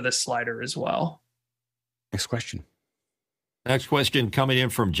range for this slider as well. Next question. Next question coming in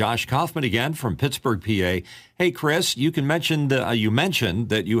from Josh Kaufman again from Pittsburgh, PA. Hey, Chris, you mentioned that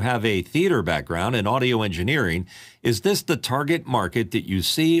you have a theater background in audio engineering. Is this the target market that you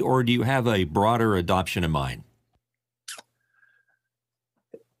see, or do you have a broader adoption in mind?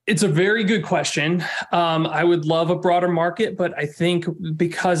 It's a very good question. I would love a broader market, but I think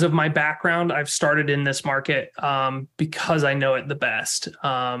because of my background, I've started in this market because I know it the best.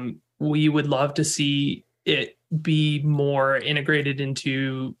 We would love to see it be more integrated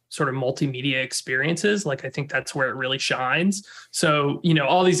into sort of multimedia experiences. Like, I think that's where it really shines. So,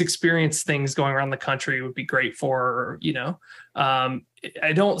 all these experience things going around the country would be great for,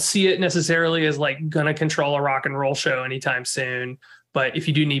 I don't see it necessarily as like gonna control a rock and roll show anytime soon. But if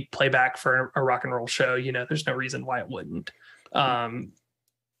you do need playback for a rock and roll show, there's no reason why it wouldn't.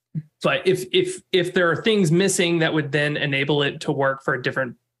 But if there are things missing that would then enable it to work for a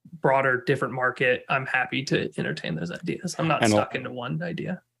different market, I'm happy to entertain those ideas. I'm not stuck into one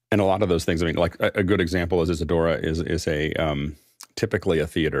idea. And a lot of those things, I mean, like a good example is Isadora is a typically a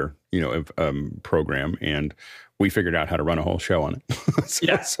theater, program, and we figured out how to run a whole show on it.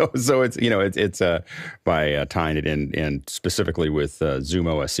 So it's by tying it in and specifically with Zoom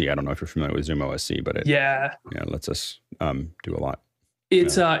OSC. I don't know if you're familiar with Zoom OSC, but it lets us do a lot.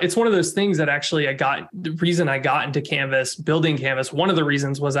 It's one of those things that actually the reason I got into Canvas, building Canvas, one of the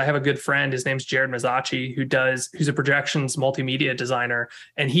reasons was I have a good friend, his name's Jared Mazzacci, who's a projections multimedia designer,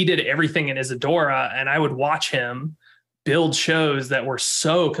 and he did everything in Isadora, and I would watch him build shows that were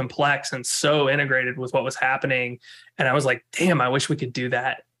so complex and so integrated with what was happening. And I was like, damn, I wish we could do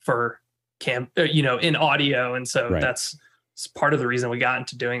that for in audio. And so that's part of the reason we got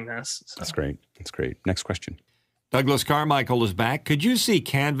into doing this. So. That's great. Next question. Douglas Carmichael is back. Could you see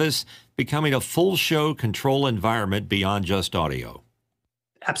Canvas becoming a full show control environment beyond just audio?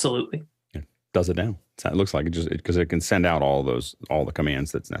 Absolutely. It does it now. It looks like it just because it can send out all the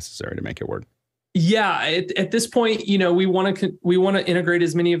commands that's necessary to make it work. Yeah, at this point, we want to integrate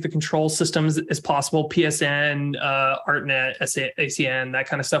as many of the control systems as possible. PSN, ArtNet, ACN, that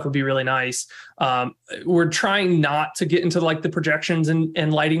kind of stuff would be really nice. We're trying not to get into like the projections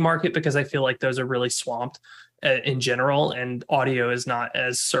and lighting market because I feel like those are really swamped in general, and audio is not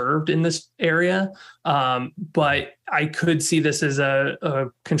as served in this area. But I could see this as a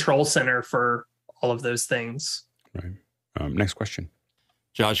control center for all of those things. Right. Next question.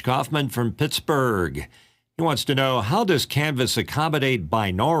 Josh Kaufman from Pittsburgh. He wants to know, how does Canvas accommodate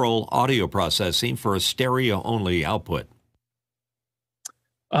binaural audio processing for a stereo-only output?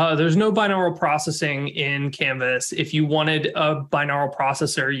 There's no binaural processing in Canvas. If you wanted a binaural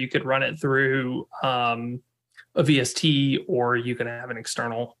processor, you could run it through a VST, or you can have an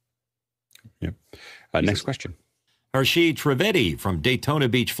external. Yep. Next question. Hershey Trivedi from Daytona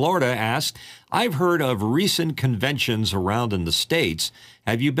Beach, Florida asked, I've heard of recent conventions around in the States.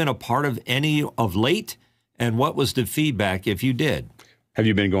 Have you been a part of any of late? And what was the feedback if you did? Have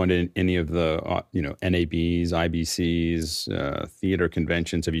you been going to any of the, NABs, IBCs, theater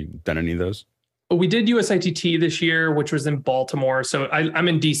conventions? Have you done any of those? We did USITT this year, which was in Baltimore. So I'm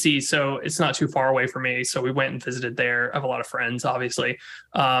in DC, so it's not too far away from me. So we went and visited there. I have a lot of friends, obviously.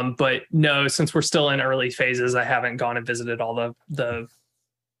 But no, since we're still in early phases, I haven't gone and visited all the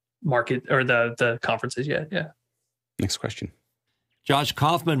market or the conferences yet. Yeah. Next question. Josh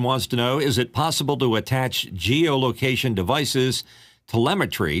Kaufman wants to know, is it possible to attach geolocation devices,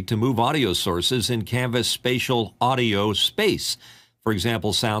 telemetry, to move audio sources in Canvas spatial audio space? For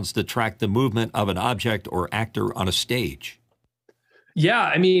example, sounds that track the movement of an object or actor on a stage. Yeah,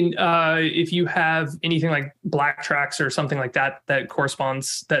 I mean, if you have anything like black tracks or something like that,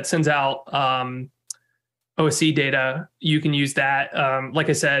 that sends out OSC data, you can use that. Like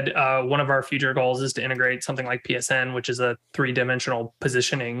I said, one of our future goals is to integrate something like PSN, which is a 3-dimensional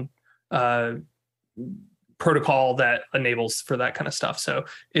positioning protocol that enables for that kind of stuff. So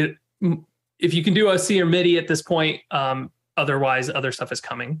if you can do OSC or MIDI at this point, otherwise, other stuff is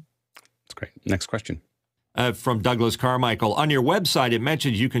coming. That's great. Next question. From Douglas Carmichael. On your website, it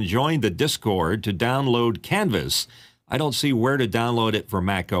mentions you can join the Discord to download Canvas. I don't see where to download it for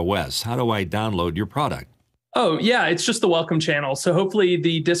Mac OS. How do I download your product? Oh, yeah, it's just the welcome channel. So hopefully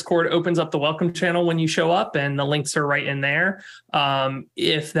the Discord opens up the welcome channel when you show up, and the links are right in there.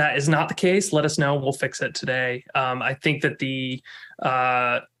 If that is not the case, let us know. We'll fix it today. I think that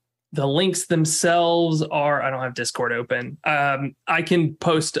The links themselves are, I don't have Discord open. I can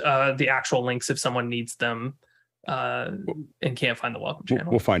post the actual links if someone needs them and can't find the welcome channel.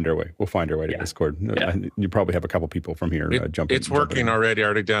 We'll find our way. We'll find our way to Discord. Yeah. You probably have a couple people from here jumping. It's working already. I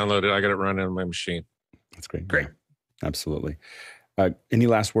already downloaded it. I got it running on my machine. That's great. Great. Yeah, absolutely. Any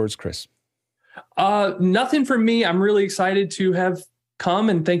last words, Chris? Nothing from me. I'm really excited to have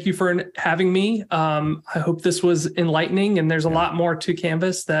come, and thank you for having me. I hope this was enlightening, and there's a lot more to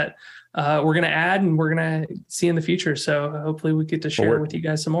Canvas that we're going to add and we're going to see in the future. So hopefully we get to share with you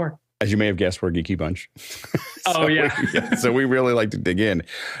guys some more. As you may have guessed, we're a geeky bunch. So we really like to dig in.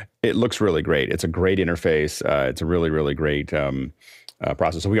 It looks really great. It's a great interface. It's a really, really great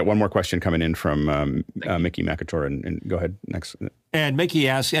process. So we got one more question coming in from Mickey McAtor, and go ahead next. And Mickey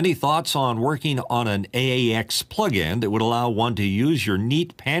asks, any thoughts on working on an AAX plugin that would allow one to use your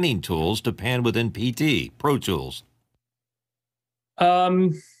neat panning tools to pan within PT, Pro Tools?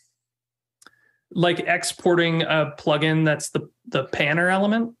 Like exporting a plugin that's the panner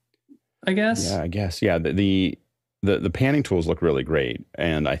element, I guess. Yeah, I guess. Yeah, the panning tools look really great,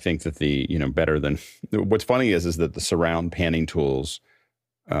 and I think that better than what's funny is that the surround panning tools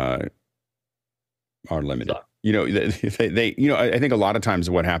are limited. They I think a lot of times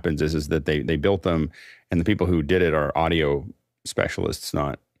what happens is that they built them, and the people who did it are audio specialists,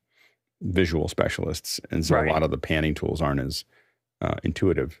 not visual specialists, and so a lot of the panning tools aren't as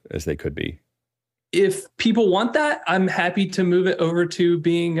intuitive as they could be. If people want that, I'm happy to move it over to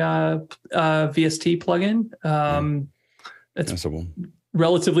being a VST plugin. It's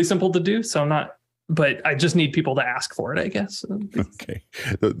relatively simple to do, so I'm not. But I just need people to ask for it, I guess. Okay.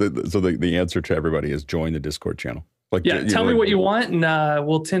 So the answer to everybody is join the Discord channel. Tell me what you want, and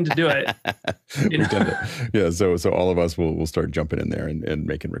we'll tend to do it. So all of us will start jumping in there and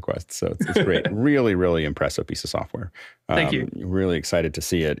making requests. So it's great. Really, really impressive piece of software. Thank you. Really excited to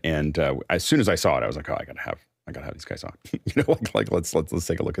see it. And as soon as I saw it, I was like, oh, I gotta have these guys on. Let's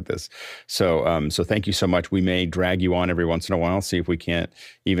take a look at this. So thank you so much. We may drag you on every once in a while, see if we can't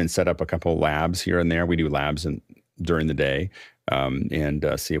even set up a couple labs here and there. We do labs during the day, and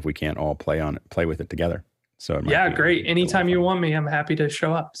see if we can't all play with it together. So great. Anytime you want me, I'm happy to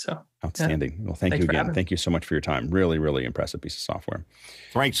show up. So outstanding. Well, thank you again. Thank you so much for your time. Really, really impressive piece of software.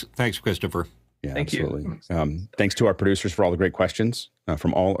 Thanks, Christopher. Yeah, thank absolutely. you. Thanks to our producers for all the great questions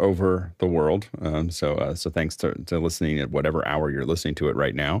from all over the world. So thanks to listening at whatever hour you're listening to it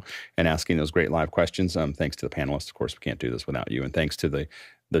right now and asking those great live questions. Thanks to the panelists. Of course, we can't do this without you. And thanks to the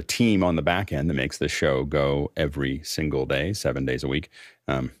team on the back end that makes this show go every single day, 7 days a week.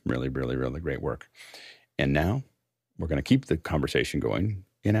 Really, really, really great work. And now we're going to keep the conversation going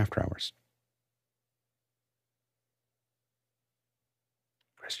in after hours.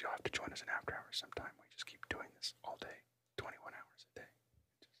 Chris, you'll have to join us in after hours sometime. We just keep doing this all day, 21 hours a day.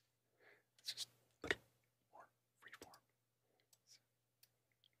 It's just a little more freeform.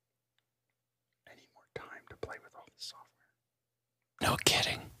 I need more time to play with all this software. No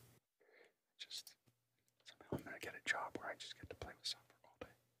kidding. Somehow I'm going to get a job where I just get to play with software all day.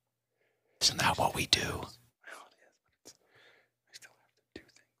 Isn't that what we do? Well, it is, but I still have to do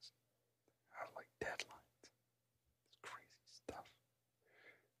things. I have deadlines. It's crazy stuff. I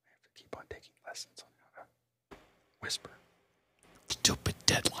have to keep on taking lessons on how to whisper. Stupid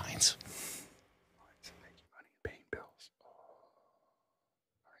deadlines.